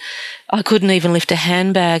I couldn't even lift a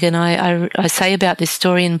handbag. And I say about this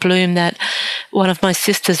story in Bloom that one of my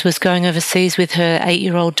sisters was going overseas with her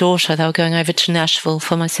 8-year-old daughter. They were going over to Nashville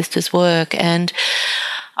for my sister's work. And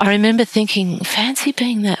I remember thinking, fancy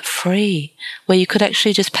being that free, where you could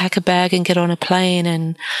actually just pack a bag and get on a plane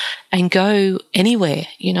and go anywhere,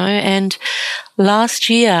 And last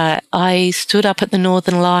year I stood up at the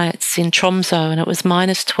Northern Lights in Tromsø, and it was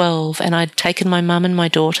 -12, and I'd taken my mum and my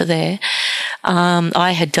daughter there.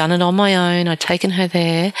 I had done it on my own. I'd taken her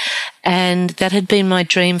there, and that had been my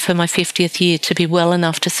dream for my 50th year, to be well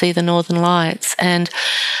enough to see the Northern Lights. And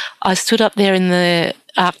I stood up there in the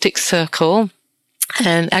Arctic Circle,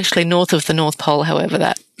 and actually north of the North Pole, however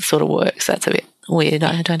that sort of works. That's a bit weird.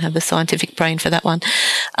 I don't have the scientific brain for that one.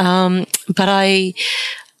 But I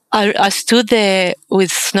stood there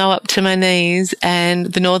with snow up to my knees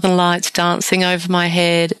and the Northern Lights dancing over my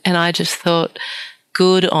head, and I just thought,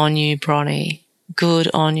 good on you, Bronnie. Good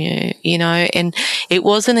on you, And it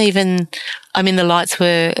wasn't even, the lights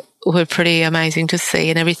were pretty amazing to see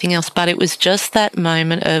and everything else, but it was just that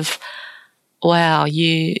moment of, wow,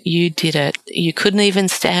 you did it. You couldn't even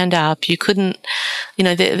stand up. You couldn't,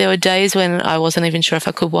 there were days when I wasn't even sure if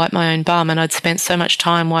I could wipe my own bum, and I'd spent so much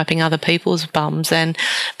time wiping other people's bums,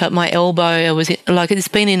 but my elbow it's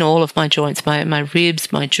been in all of my joints, my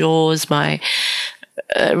ribs, my jaws,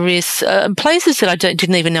 wrists, places that I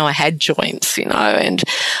didn't even know I had joints, and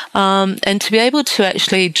to be able to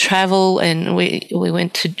actually travel, and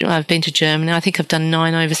I've been to Germany. I think I've done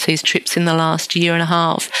 9 overseas trips in the last year and a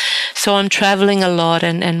half. So I'm traveling a lot,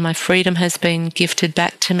 and my freedom has been gifted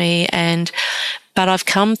back to me, but I've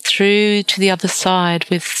come through to the other side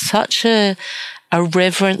with such a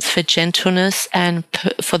reverence for gentleness and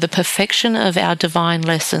for the perfection of our divine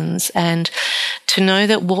lessons, and to know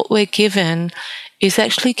that what we're given is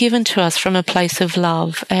actually given to us from a place of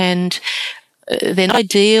love, and they're not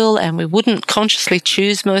ideal, and we wouldn't consciously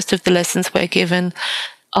choose most of the lessons we're given.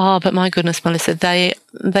 Oh, but my goodness, Melissa, they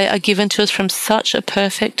are given to us from such a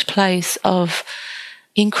perfect place of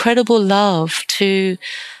incredible love to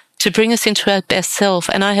bring us into our best self.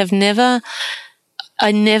 And I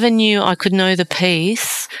never knew I could know the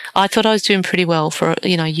peace. I thought I was doing pretty well for,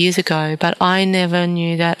 years ago, but I never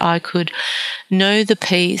knew that I could know the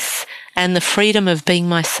peace and the freedom of being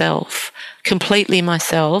myself, completely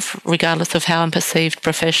myself, regardless of how I'm perceived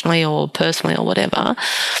professionally or personally or whatever.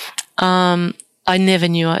 I never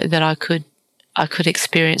knew that I could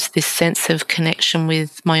experience this sense of connection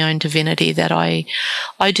with my own divinity that I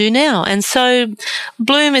do now. And so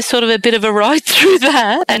Bloom is sort of a bit of a ride through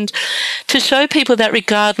that, and to show people that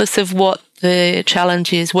regardless of what the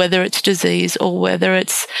challenge is, whether it's disease or whether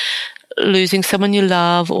it's losing someone you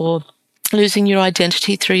love or losing your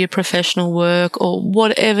identity through your professional work or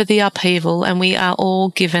whatever the upheaval, and we are all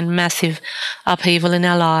given massive upheaval in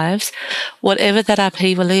our lives, whatever that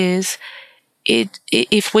upheaval is,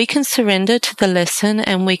 if we can surrender to the lesson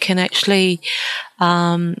and we can actually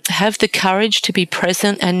have the courage to be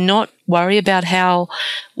present and not worry about how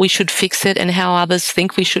we should fix it and how others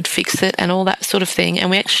think we should fix it and all that sort of thing, and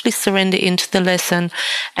we actually surrender into the lesson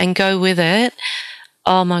and go with it,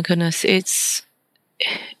 oh my goodness,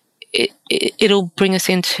 it'll bring us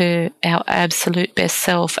into our absolute best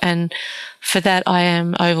self. And for that, I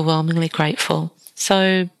am overwhelmingly grateful.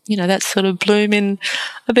 So, that's sort of Bloom in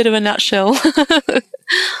a bit of a nutshell.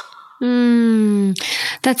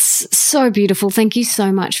 That's so beautiful. Thank you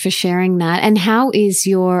so much for sharing that. And how is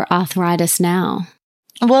your arthritis now?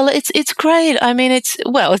 Well, it's great. I mean, it's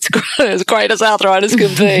as great as arthritis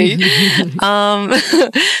can be.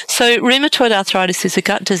 So rheumatoid arthritis is a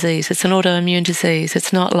gut disease. It's an autoimmune disease.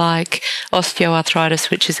 It's not like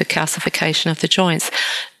osteoarthritis, which is a calcification of the joints.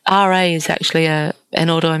 RA is actually an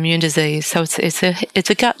autoimmune disease, so it's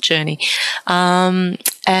a gut journey,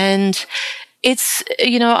 and it's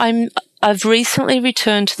I've recently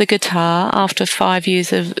returned to the guitar after 5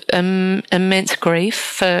 years of immense grief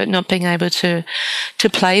for not being able to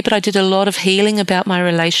play, but I did a lot of healing about my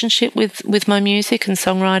relationship with my music and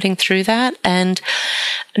songwriting through that. And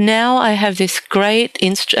now I have this great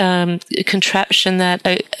contraption that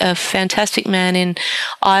a fantastic man in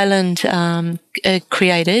Ireland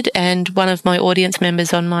created, and one of my audience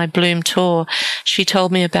members on my Bloom tour, she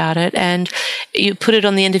told me about it, and you put it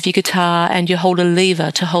on the end of your guitar and you hold a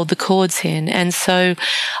lever to hold the chords in. And so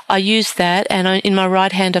I use that, and in my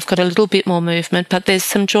right hand I've got a little bit more movement, but there's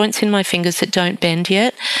some joints in my fingers that don't bend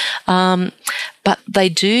yet. But they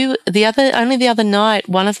do. Only the other night,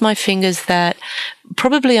 one of my fingers that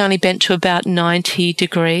probably only bent to about 90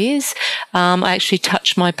 degrees, I actually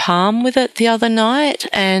touched my palm with it the other night,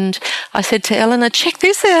 and I said to Eleanor, check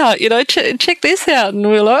this out, check this out. And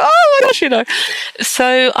we were like, oh my gosh,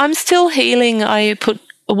 So I'm still healing. I put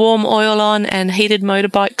warm oil on and heated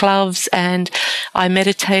motorbike gloves, and I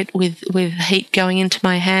meditate with heat going into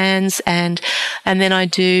my hands, and then I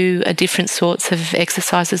do different sorts of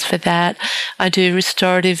exercises for that. I do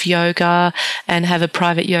restorative yoga and have a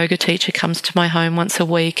private yoga teacher comes to my home once a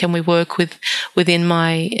week, and we work within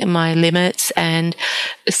my limits. And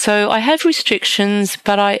so I have restrictions,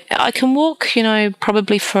 but I can walk,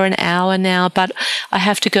 probably for an hour now, but I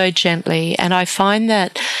have to go gently. And I find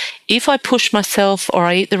that if I push myself or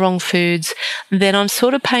I eat the wrong foods, then I'm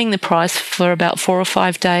sort of paying the price for about 4 or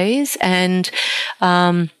 5 days. And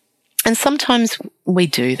sometimes we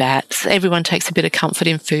do that. So everyone takes a bit of comfort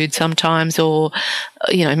in food sometimes, or,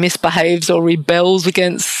 misbehaves or rebels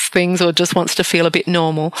against things, or just wants to feel a bit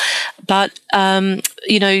normal. But,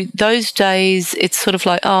 those days it's sort of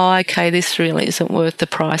like, oh, okay, this really isn't worth the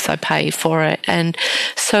price I pay for it. And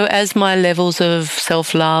so as my levels of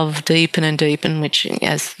self-love deepen and deepen, which,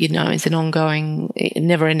 as you know, is an ongoing,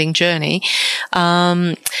 never-ending journey,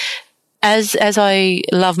 as I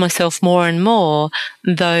love myself more and more,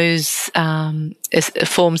 those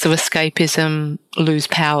forms of escapism lose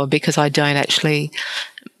power, because I don't actually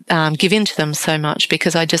give in to them so much,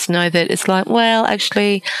 because I just know that it's like, well,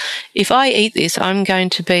 actually, if I eat this, I'm going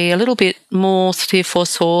to be a little bit more stiff or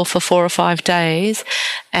sore for 4 or 5 days,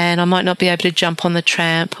 and I might not be able to jump on the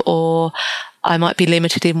tramp, or I might be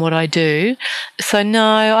limited in what I do. So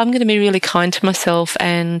no, I'm going to be really kind to myself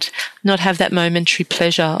and not have that momentary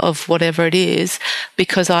pleasure of whatever it is,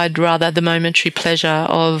 because I'd rather the momentary pleasure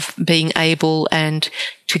of being able and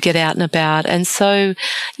to get out and about. And so,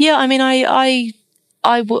 yeah, I mean, I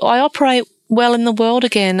operate well in the world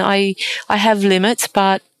again. I have limits,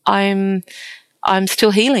 but I'm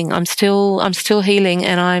still healing. I'm still healing,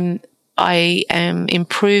 and I am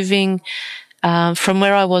improving. From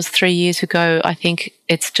where I was 3 years ago, I think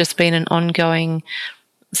it's just been an ongoing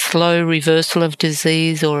slow reversal of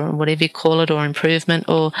disease, or whatever you call it, or improvement,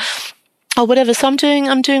 or whatever. So I'm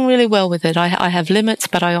doing really well with it. I have limits,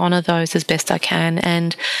 but I honour those as best I can,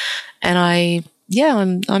 and I'm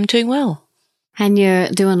doing well. And you're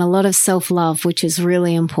doing a lot of self-love, which is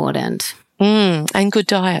really important. And good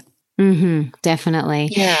diet. Definitely.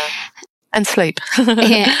 Yeah. And sleep.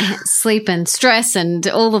 Yeah, sleep and stress and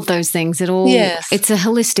all of those things. It's a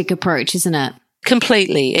holistic approach, isn't it?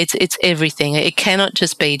 Completely. It's everything. It cannot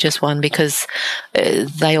just be just one, because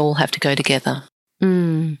they all have to go together.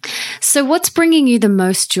 So what's bringing you the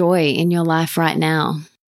most joy in your life right now?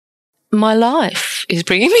 My life is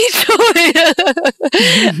bringing me joy.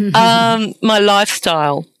 My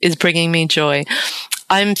lifestyle is bringing me joy.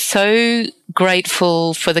 I'm so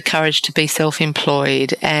grateful for the courage to be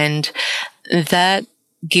self-employed, and that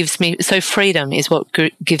gives me, so freedom is what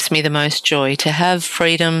gives me the most joy, to have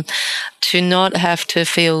freedom, to not have to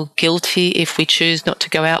feel guilty if we choose not to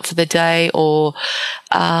go out for the day, or,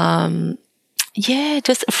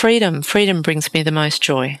 just freedom. Freedom brings me the most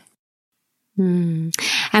joy.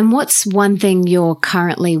 And what's one thing you're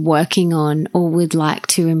currently working on or would like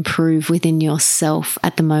to improve within yourself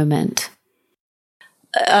at the moment?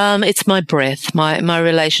 It's my breath, my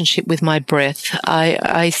relationship with my breath.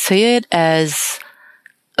 I see it as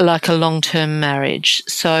like a long-term marriage.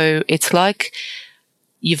 So it's like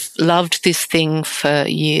you've loved this thing for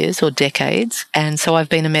years or decades. And so I've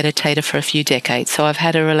been a meditator for a few decades. So I've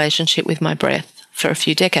had a relationship with my breath for a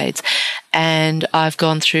few decades. And I've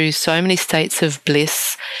gone through so many states of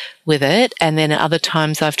bliss with it. And then at other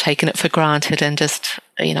times I've taken it for granted and just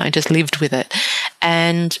lived with it.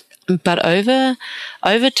 But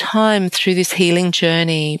over time, through this healing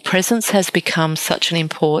journey, presence has become such an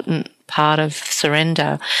important part of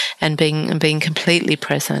surrender and being completely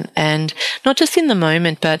present, and not just in the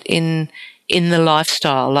moment, but in the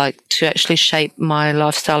lifestyle, like to actually shape my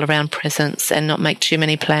lifestyle around presence and not make too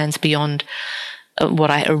many plans beyond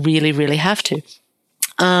what I really, really have to.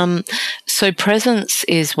 So presence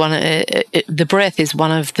is the breath is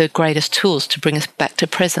one of the greatest tools to bring us back to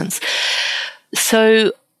presence.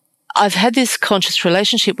 So I've had this conscious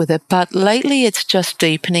relationship with it, but lately it's just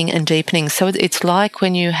deepening and deepening. So it's like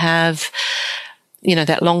when you have,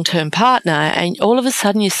 that long-term partner, and all of a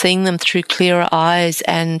sudden you're seeing them through clearer eyes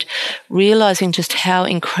and realizing just how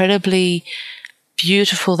incredibly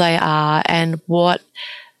beautiful they are and what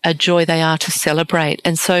a joy they are to celebrate.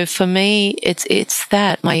 And so for me, it's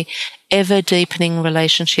that, my ever deepening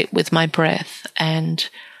relationship with my breath, and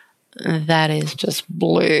that is just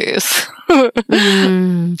bliss.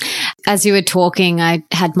 As you were talking, I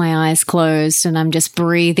had my eyes closed and I'm just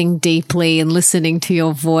breathing deeply and listening to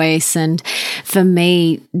your voice. And for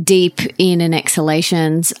me, deep in and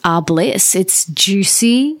exhalations are bliss. It's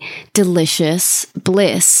juicy, delicious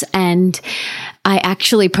bliss. And I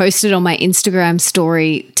actually posted on my Instagram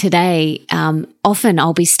story today. Often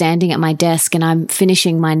I'll be standing at my desk and I'm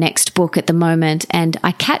finishing my next book at the moment, and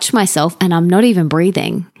I catch myself and I'm not even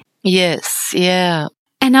breathing. Yes, yeah.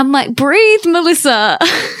 And I'm like, breathe, Melissa.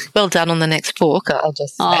 Well done on the next book, I'll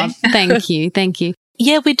just say. Oh, thank you. Thank you.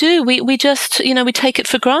 Yeah, we do. We just, we take it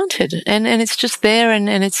for granted, and it's just there, and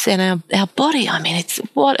it's in our body. I mean, it's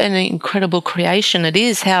what an incredible creation it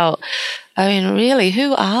is. Really,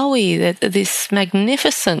 who are we? This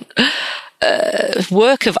magnificent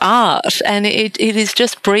work of art, and it is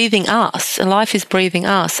just breathing us, and life is breathing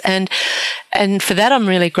us, and for that I'm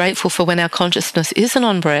really grateful for when our consciousness isn't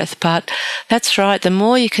on breath. But that's right, the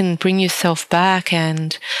more you can bring yourself back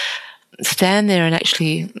and stand there and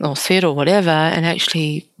actually, or sit or whatever, and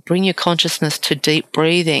actually bring your consciousness to deep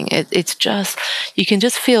breathing, it's just, you can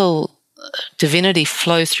just feel divinity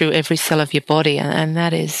flow through every cell of your body, and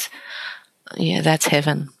that is, that's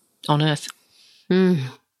heaven on earth.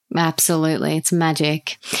 Absolutely. It's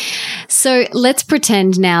magic. So let's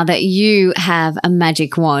pretend now that you have a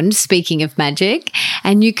magic wand, speaking of magic,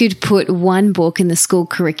 and you could put one book in the school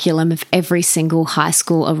curriculum of every single high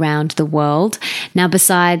school around the world. Now,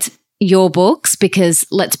 besides your books, because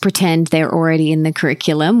let's pretend they're already in the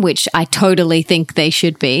curriculum, which I totally think they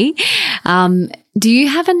should be, do you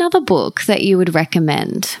have another book that you would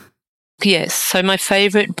recommend? Yes. So my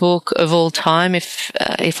favourite book of all time, if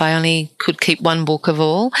I only could keep one book of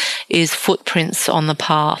all, is Footprints on the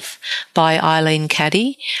Path by Eileen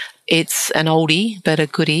Caddy. It's an oldie, but a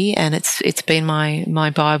goodie, and it's been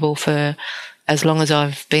my Bible for as long as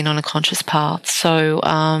I've been on a conscious path. So,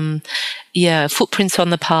 Footprints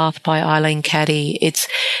on the Path by Eileen Caddy.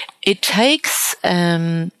 It takes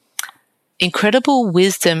incredible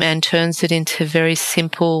wisdom and turns it into very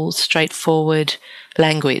simple, straightforward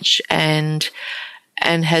language, and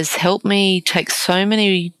has helped me take so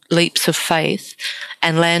many leaps of faith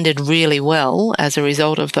and landed really well as a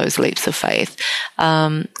result of those leaps of faith.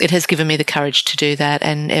 It has given me the courage to do that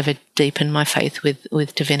and ever deepen my faith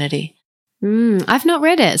with divinity. I've not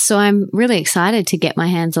read it, so I'm really excited to get my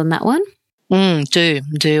hands on that one. Do.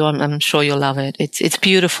 I'm sure you'll love it. It's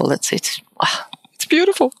beautiful. It's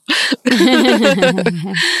beautiful.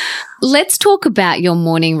 Let's talk about your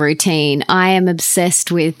morning routine. I am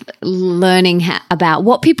obsessed with learning about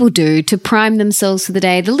what people do to prime themselves for the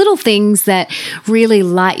day, the little things that really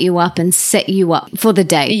light you up and set you up for the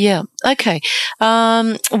day. Yeah. Okay.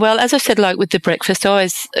 Well, as I said, like with the breakfast, I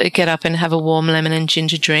always get up and have a warm lemon and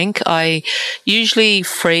ginger drink. I usually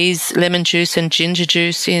freeze lemon juice and ginger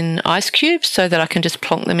juice in ice cubes so that I can just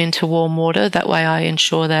plonk them into warm water. That way I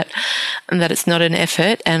ensure that it's not an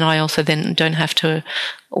effort, and I also then don't have to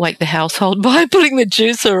wake the household by putting the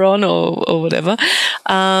juicer on or whatever.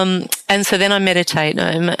 And so then I meditate.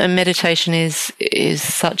 Meditation is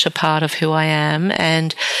such a part of who I am,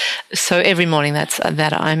 and so every morning that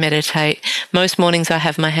I meditate. Most mornings I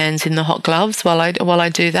have my hands in the hot gloves while I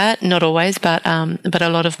do that. Not always, but a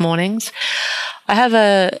lot of mornings. I have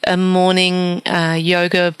a morning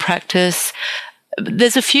yoga practice.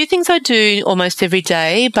 There's a few things I do almost every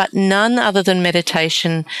day, but none other than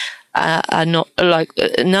meditation are not like,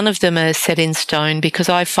 none of them are set in stone, because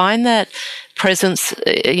I find that presence,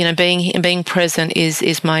 being present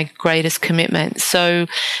is my greatest commitment. So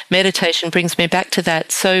meditation brings me back to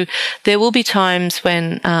that. So there will be times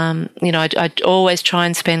when, I always try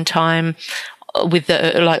and spend time with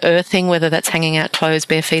the earthing, whether that's hanging out clothes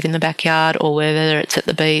bare feet in the backyard or whether it's at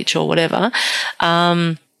the beach or whatever.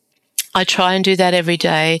 I try and do that every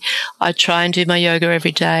day. I try and do my yoga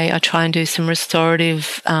every day. I try and do some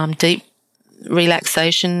restorative, deep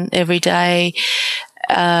relaxation every day.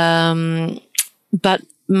 But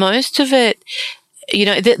most of it,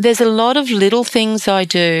 there's a lot of little things I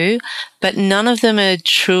do, but none of them are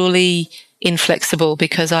truly inflexible,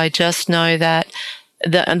 because I just know that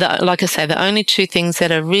like I say, the only two things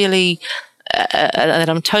that are really, that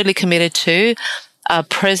I'm totally committed to are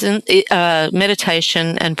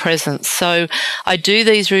meditation and presence. So I do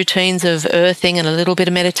these routines of earthing and a little bit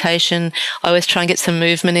of meditation. I always try and get some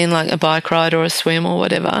movement in, like a bike ride or a swim or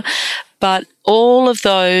whatever. But all of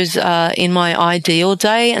those are in my ideal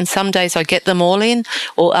day, and some days I get them all in,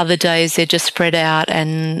 or other days they're just spread out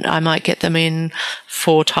and I might get them in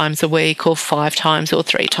 4 times a week or 5 times or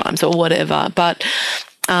 3 times or whatever. But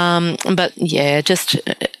yeah, just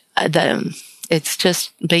it's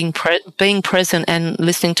just being present and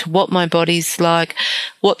listening to what my body's like,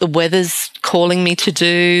 what the weather's calling me to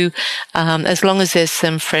do. As long as there's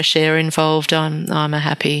some fresh air involved, I'm a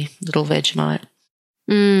happy little Vegemite.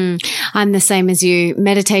 I'm the same as you.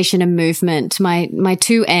 Meditation and movement, my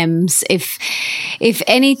 2 M's. If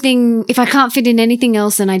I can't fit in anything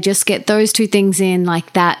else and I just get those 2 things in,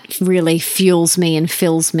 like, that really fuels me and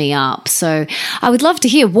fills me up. So I would love to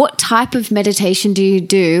hear, what type of meditation do you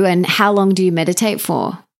do and how long do you meditate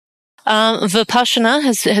for? Vipassana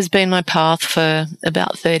has been my path for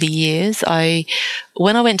about 30 years.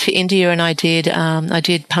 When I went to India and I did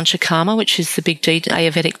Panchakarma, which is the big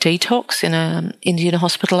Ayurvedic detox in an Indian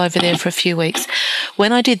hospital over there for a few weeks.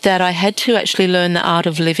 When I did that, I had to actually learn the art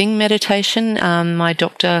of living meditation. My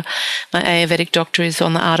Ayurvedic doctor is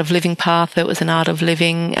on the art of living path. It was an art of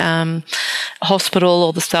living hospital.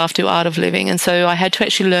 All the staff do art of living. And so I had to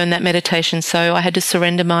actually learn that meditation. So I had to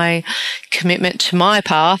surrender my commitment to my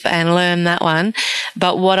path and learn that one.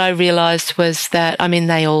 But what I realized was that,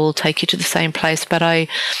 they all take you to the same place, but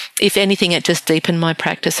if anything, it just deepened my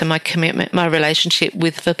practice and my commitment, my relationship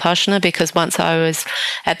with Vipassana, because once I was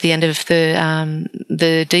at the end of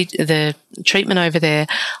the treatment over there,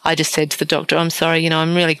 I just said to the doctor, I'm sorry,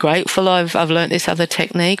 I'm really grateful I've learnt this other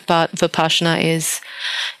technique, but Vipassana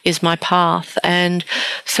is my path. And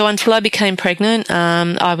so until I became pregnant,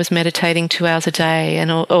 I was meditating 2 hours a day,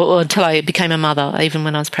 and or until I became a mother. Even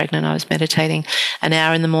when I was pregnant, I was meditating an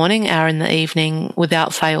hour in the morning, hour in the evening,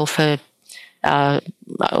 without fail for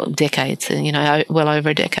decades, well over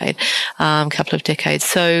a decade, couple of decades.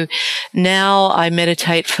 So now I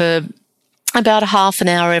meditate for about a half an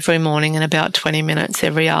hour every morning and about 20 minutes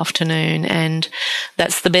every afternoon, and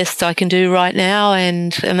that's the best I can do right now.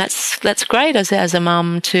 And that's great as a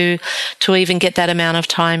mum to even get that amount of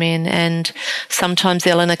time in. And sometimes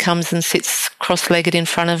Eleanor comes and sits cross-legged in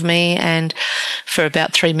front of me and for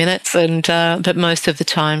about 3 minutes, and but most of the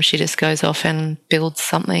time she just goes off and builds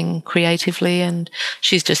something creatively, and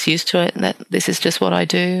she's just used to it. That this is just what I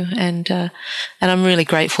do, and I'm really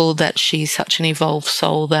grateful that she's such an evolved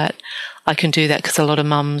soul that I can do that, because a lot of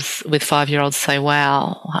mums with 5-year-olds say,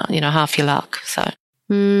 wow, half your luck. So.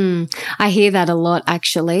 I hear that a lot,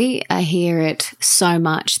 actually. I hear it so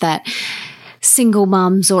much that single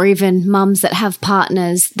mums, or even mums that have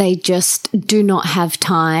partners, they just do not have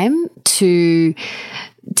time to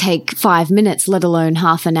take 5 minutes, let alone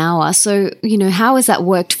half an hour. So, how has that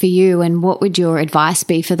worked for you, and what would your advice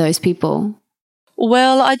be for those people?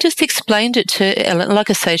 Well, I just explained it to Ellen.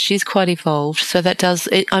 Like I say, she's quite evolved, so that does.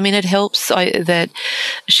 It helps that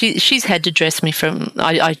she's had to dress me from.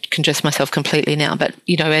 I can dress myself completely now, but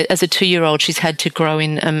as a 2-year-old, she's had to grow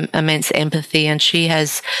in immense empathy, and she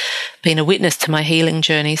has been a witness to my healing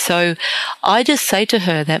journey. So I just say to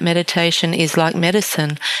her that meditation is like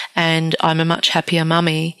medicine, and I'm a much happier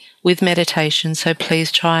mummy with meditation. So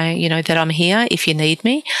please try. That I'm here if you need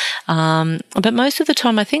me. But most of the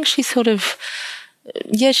time, I think she sort of.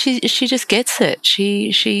 Yeah, she just gets it.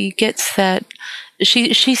 She gets that.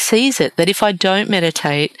 She sees it, that if I don't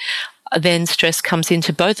meditate, then stress comes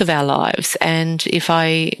into both of our lives. And if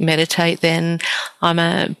I meditate, then I'm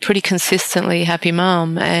a pretty consistently happy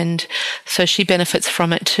mum. And so she benefits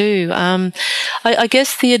from it too. I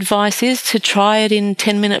guess the advice is to try it in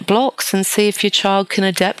 10-minute blocks and see if your child can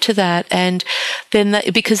adapt to that. And then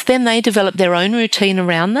because then they develop their own routine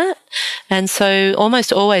around that. And so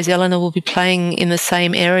almost always Eleanor will be playing in the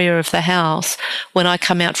same area of the house when I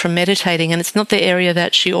come out from meditating. And it's not the area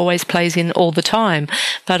that she always plays in all the time,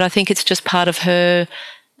 but I think it's just part of her,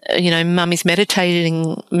 mummy's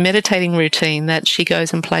meditating routine, that she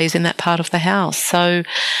goes and plays in that part of the house. So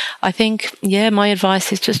I think, my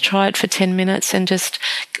advice is just try it for 10 minutes and just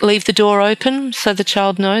leave the door open so the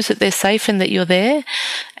child knows that they're safe and that you're there.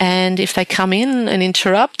 And if they come in and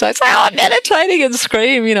interrupt, don't say, I'm meditating, and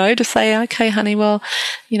scream, to say, okay, honey, well,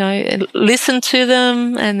 listen to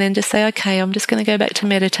them, and then just say, okay, I'm just going to go back to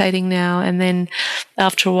meditating now. And then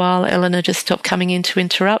after a while, Eleanor just stopped coming in to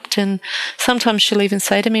interrupt. And sometimes she'll even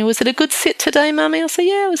say to me, was it a good sit today, Mummy? I'll say,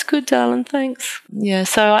 yeah, it was good, darling, thanks. Yeah,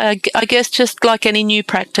 so I guess just like any new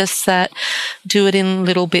practice, that do it in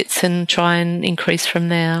little bits and try and increase from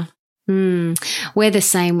there. We're the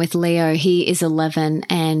same with Leo. He is 11,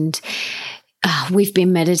 and we've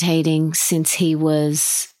been meditating since he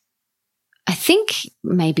was, I think,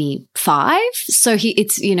 maybe 5. So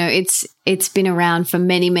it's been around for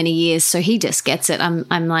many, many years. So he just gets it. I'm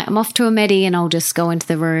off to a medi, and I'll just go into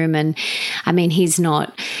the room. And he's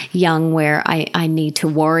not young where I need to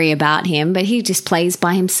worry about him, but he just plays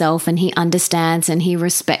by himself, and he understands and he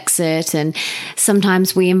respects it. And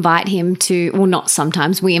sometimes we invite him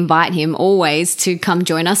we invite him always to come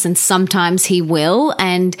join us. And sometimes he will,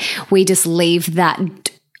 and we just leave that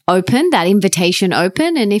invitation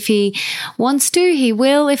open. And if he wants to, he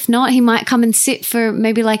will. If not, he might come and sit for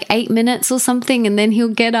maybe like 8 minutes or something, and then he'll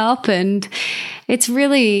get up. And it's a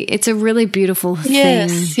really beautiful thing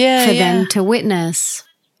for them to witness.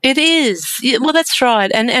 It is. Yeah, well, that's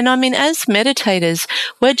right. And as meditators,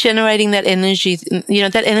 we're generating that energy,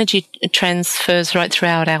 that energy transfers right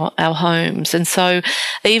throughout our homes. And so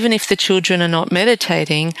even if the children are not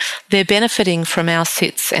meditating, they're benefiting from our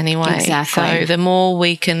sits anyway. Exactly. So the more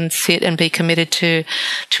we can sit and be committed to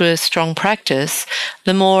a strong practice,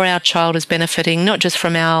 the more our child is benefiting, not just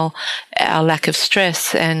from our lack of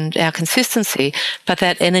stress and our consistency, but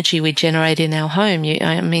that energy we generate in our home.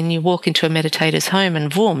 You walk into a meditator's home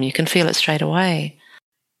and boom, you can feel it straight away.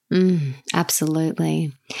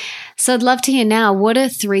 Absolutely. So I'd love to hear now, what are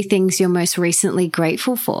 3 things you're most recently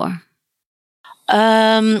grateful for?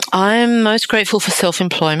 I'm most grateful for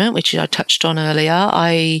self-employment, which I touched on earlier.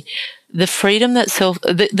 The freedom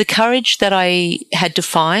the courage that I had to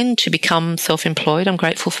find to become self-employed, I'm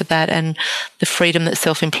grateful for that, and the freedom that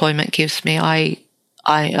self-employment gives me, I'm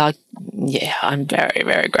very,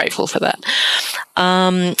 very grateful for that.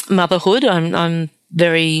 Motherhood, I'm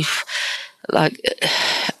very, like,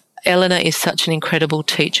 Eleanor is such an incredible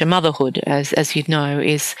teacher. Motherhood, as you know,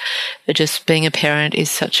 is just being a parent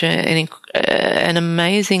is such an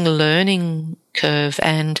amazing learning curve,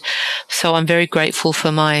 and so I'm very grateful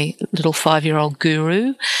for my little 5-year-old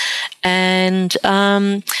guru, and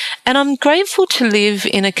I'm grateful to live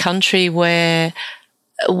in a country where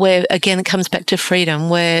again it comes back to freedom,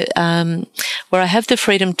 where I have the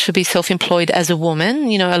freedom to be self-employed as a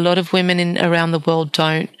woman. You know, a lot of women around the world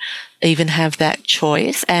don't even have that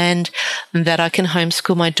choice, and that I can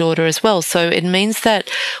homeschool my daughter as well. So it means that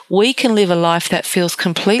we can live a life that feels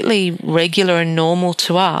completely regular and normal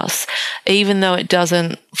to us, even though it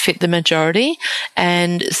doesn't fit the majority.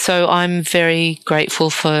 And so I'm very grateful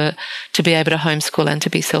to be able to homeschool and to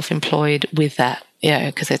be self-employed with that. Yeah,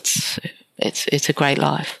 because it's a great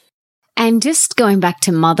life. And just going back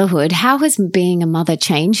to motherhood, how has being a mother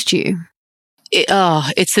changed you?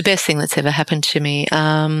 It's the best thing that's ever happened to me.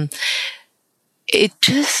 It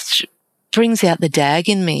just brings out the dag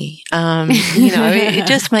in me. It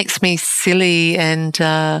just makes me silly. And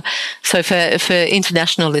so for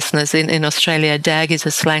international listeners in Australia, dag is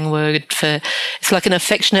a slang word it's like an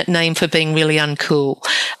affectionate name for being really uncool.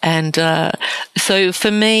 And so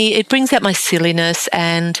for me, it brings out my silliness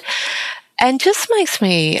and just makes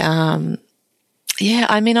me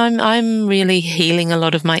I'm really healing a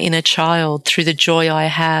lot of my inner child through the joy I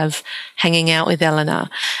have hanging out with Eleanor.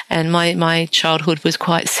 And my childhood was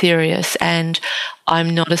quite serious, and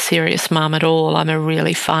I'm not a serious mum at all. I'm a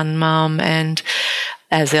really fun mum, and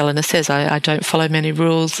as Eleanor says, I don't follow many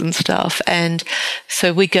rules and stuff. And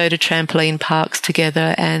so we go to trampoline parks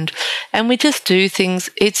together, and we just do things.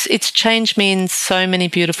 It's changed me in so many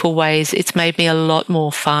beautiful ways. It's made me a lot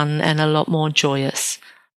more fun and a lot more joyous.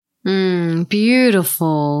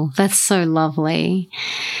 Beautiful. That's so lovely.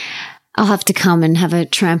 I'll have to come and have a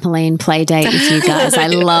trampoline play date with you guys. I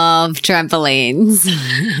love trampolines.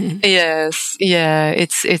 Yes. Yeah.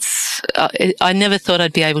 I never thought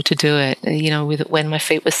I'd be able to do it, when my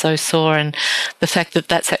feet were so sore, and the fact that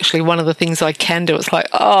that's actually one of the things I can do. It's like,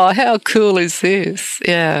 oh, how cool is this?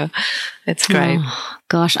 Yeah. It's great. Oh,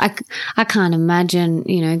 gosh, I can't imagine,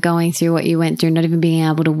 going through what you went through, not even being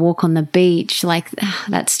able to walk on the beach. Like,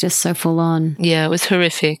 that's just so full on. Yeah, it was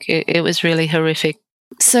horrific. It was really horrific.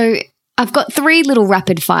 So I've got 3 little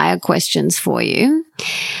rapid fire questions for you.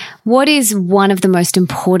 What is one of the most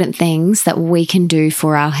important things that we can do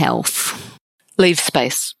for our health? Leave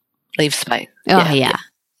space. Oh, yeah.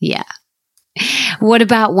 What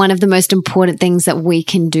about one of the most important things that we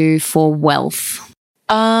can do for wealth?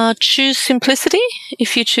 Choose simplicity.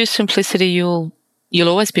 If you choose simplicity, you'll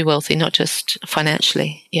always be wealthy, not just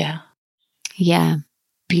financially. Yeah. Yeah.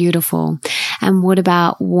 Beautiful. And what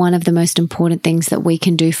about one of the most important things that we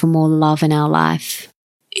can do for more love in our life?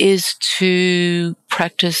 Is to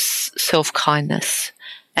practice self-kindness,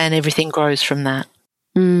 and everything grows from that.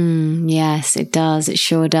 Yes, it does. It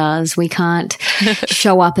sure does. We can't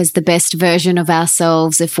show up as the best version of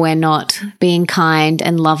ourselves if we're not being kind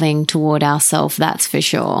and loving toward ourselves. That's for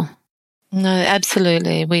sure. No,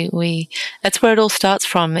 absolutely. We that's where it all starts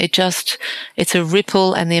from. It's a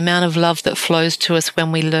ripple, and the amount of love that flows to us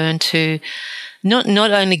when we learn to not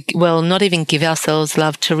even give ourselves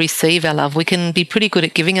love, to receive our love. We can be pretty good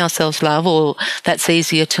at giving ourselves love, or that's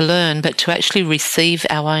easier to learn, but to actually receive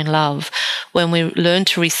our own love. When we learn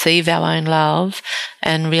to receive our own love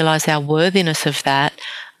and realize our worthiness of that,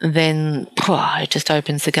 then it just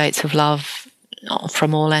opens the gates of love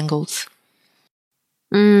from all angles.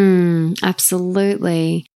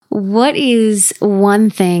 Absolutely. What is one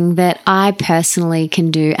thing that I personally can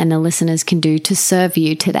do and the listeners can do to serve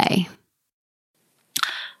you today?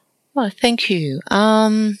 Oh, thank you.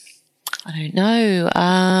 I don't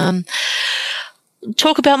know.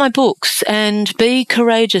 Talk about my books and be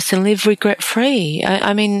courageous and live regret-free.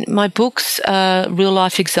 I mean, my books are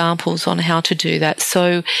real-life examples on how to do that.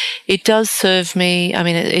 So it does serve me. I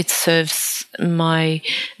mean, it serves me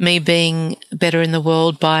being better in the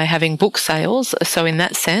world by having book sales. So in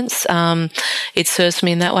that sense, it serves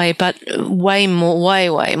me in that way. But way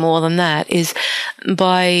more than that is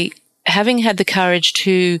by having had the courage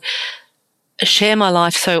to share my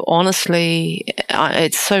life so honestly,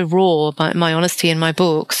 it's so raw, my honesty in my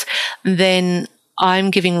books, then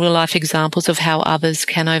I'm giving real life examples of how others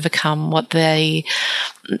can overcome what they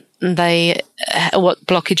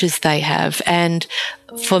blockages they have. And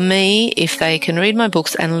for me, if they can read my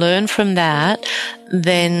books and learn from that,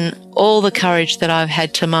 then all the courage that I've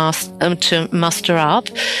had to muster up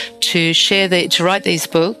to write these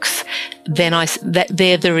books, then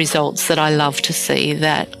they're the results that I love to see,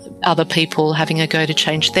 that other people having a go to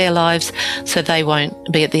change their lives so they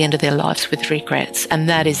won't be at the end of their lives with regrets. And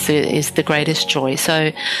that is the greatest joy.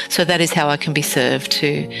 So that is how I can be served,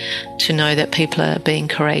 to know that people are being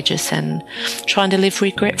courageous and trying to live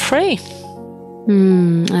regret free.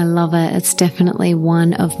 I love it. It's definitely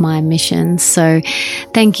one of my missions. So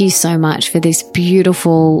thank you so much for this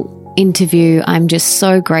beautiful interview. I'm just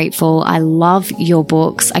so grateful. I love your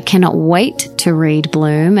books. I cannot wait to read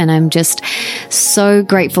Bloom, and I'm just so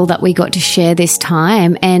grateful that we got to share this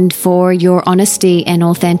time, and for your honesty and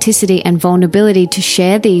authenticity and vulnerability to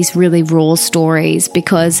share these really raw stories,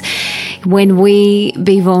 because when we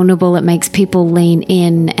be vulnerable, it makes people lean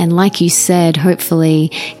in and, like you said,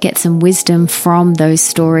 hopefully get some wisdom from those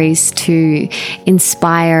stories to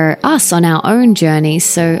inspire us on our own journeys.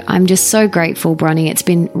 So I'm just so grateful, Bronnie. It's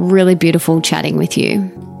been really beautiful chatting with you.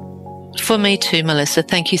 For me too, Melissa.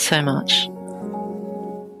 Thank you so much.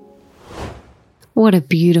 What a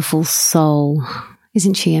beautiful soul.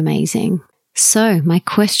 Isn't she amazing? So my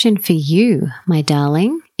question for you, my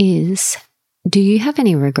darling, is, do you have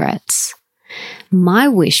any regrets? My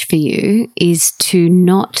wish for you is to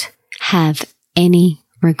not have any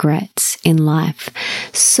regrets in life.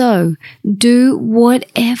 So do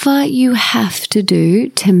whatever you have to do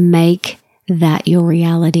to make that your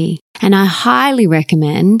reality. And I highly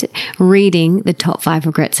recommend reading The Top 5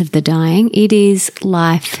 Regrets of the Dying. It is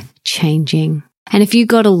life-changing. And if you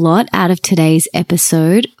got a lot out of today's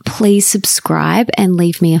episode, please subscribe and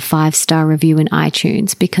leave me a 5-star review in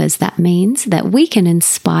iTunes, because that means that we can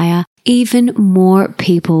inspire even more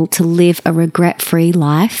people to live a regret-free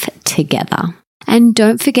life together. And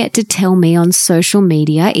don't forget to tell me on social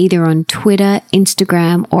media, either on Twitter,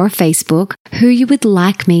 Instagram, or Facebook, who you would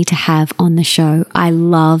like me to have on the show. I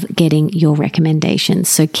love getting your recommendations,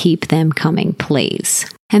 so keep them coming, please.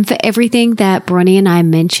 And for everything that Bronnie and I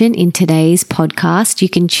mention in today's podcast, you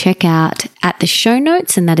can check out at the show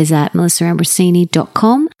notes, and that is at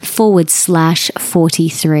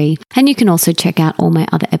melissaambrosini.com/43. And you can also check out all my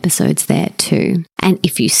other episodes there too. And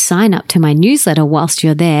if you sign up to my newsletter whilst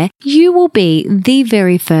you're there, you will be the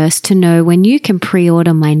very first to know when you can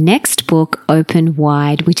pre-order my next book, Open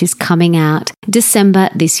Wide, which is coming out December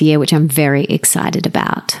this year, which I'm very excited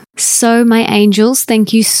about. So my angels,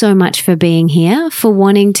 thank you so much for being here, for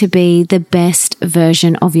wanting to be the best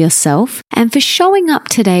version of yourself, and for showing up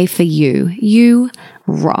today for you. You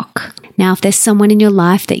rock. Now, if there's someone in your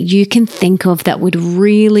life that you can think of that would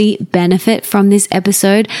really benefit from this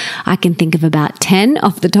episode, I can think of about 10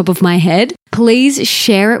 off the top of my head. Please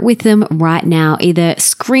share it with them right now. Either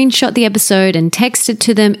screenshot the episode and text it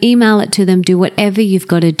to them, email it to them, do whatever you've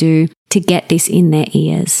got to do to get this in their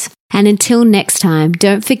ears. And until next time,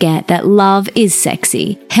 don't forget that love is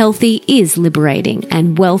sexy, healthy is liberating,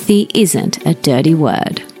 and wealthy isn't a dirty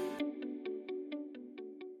word.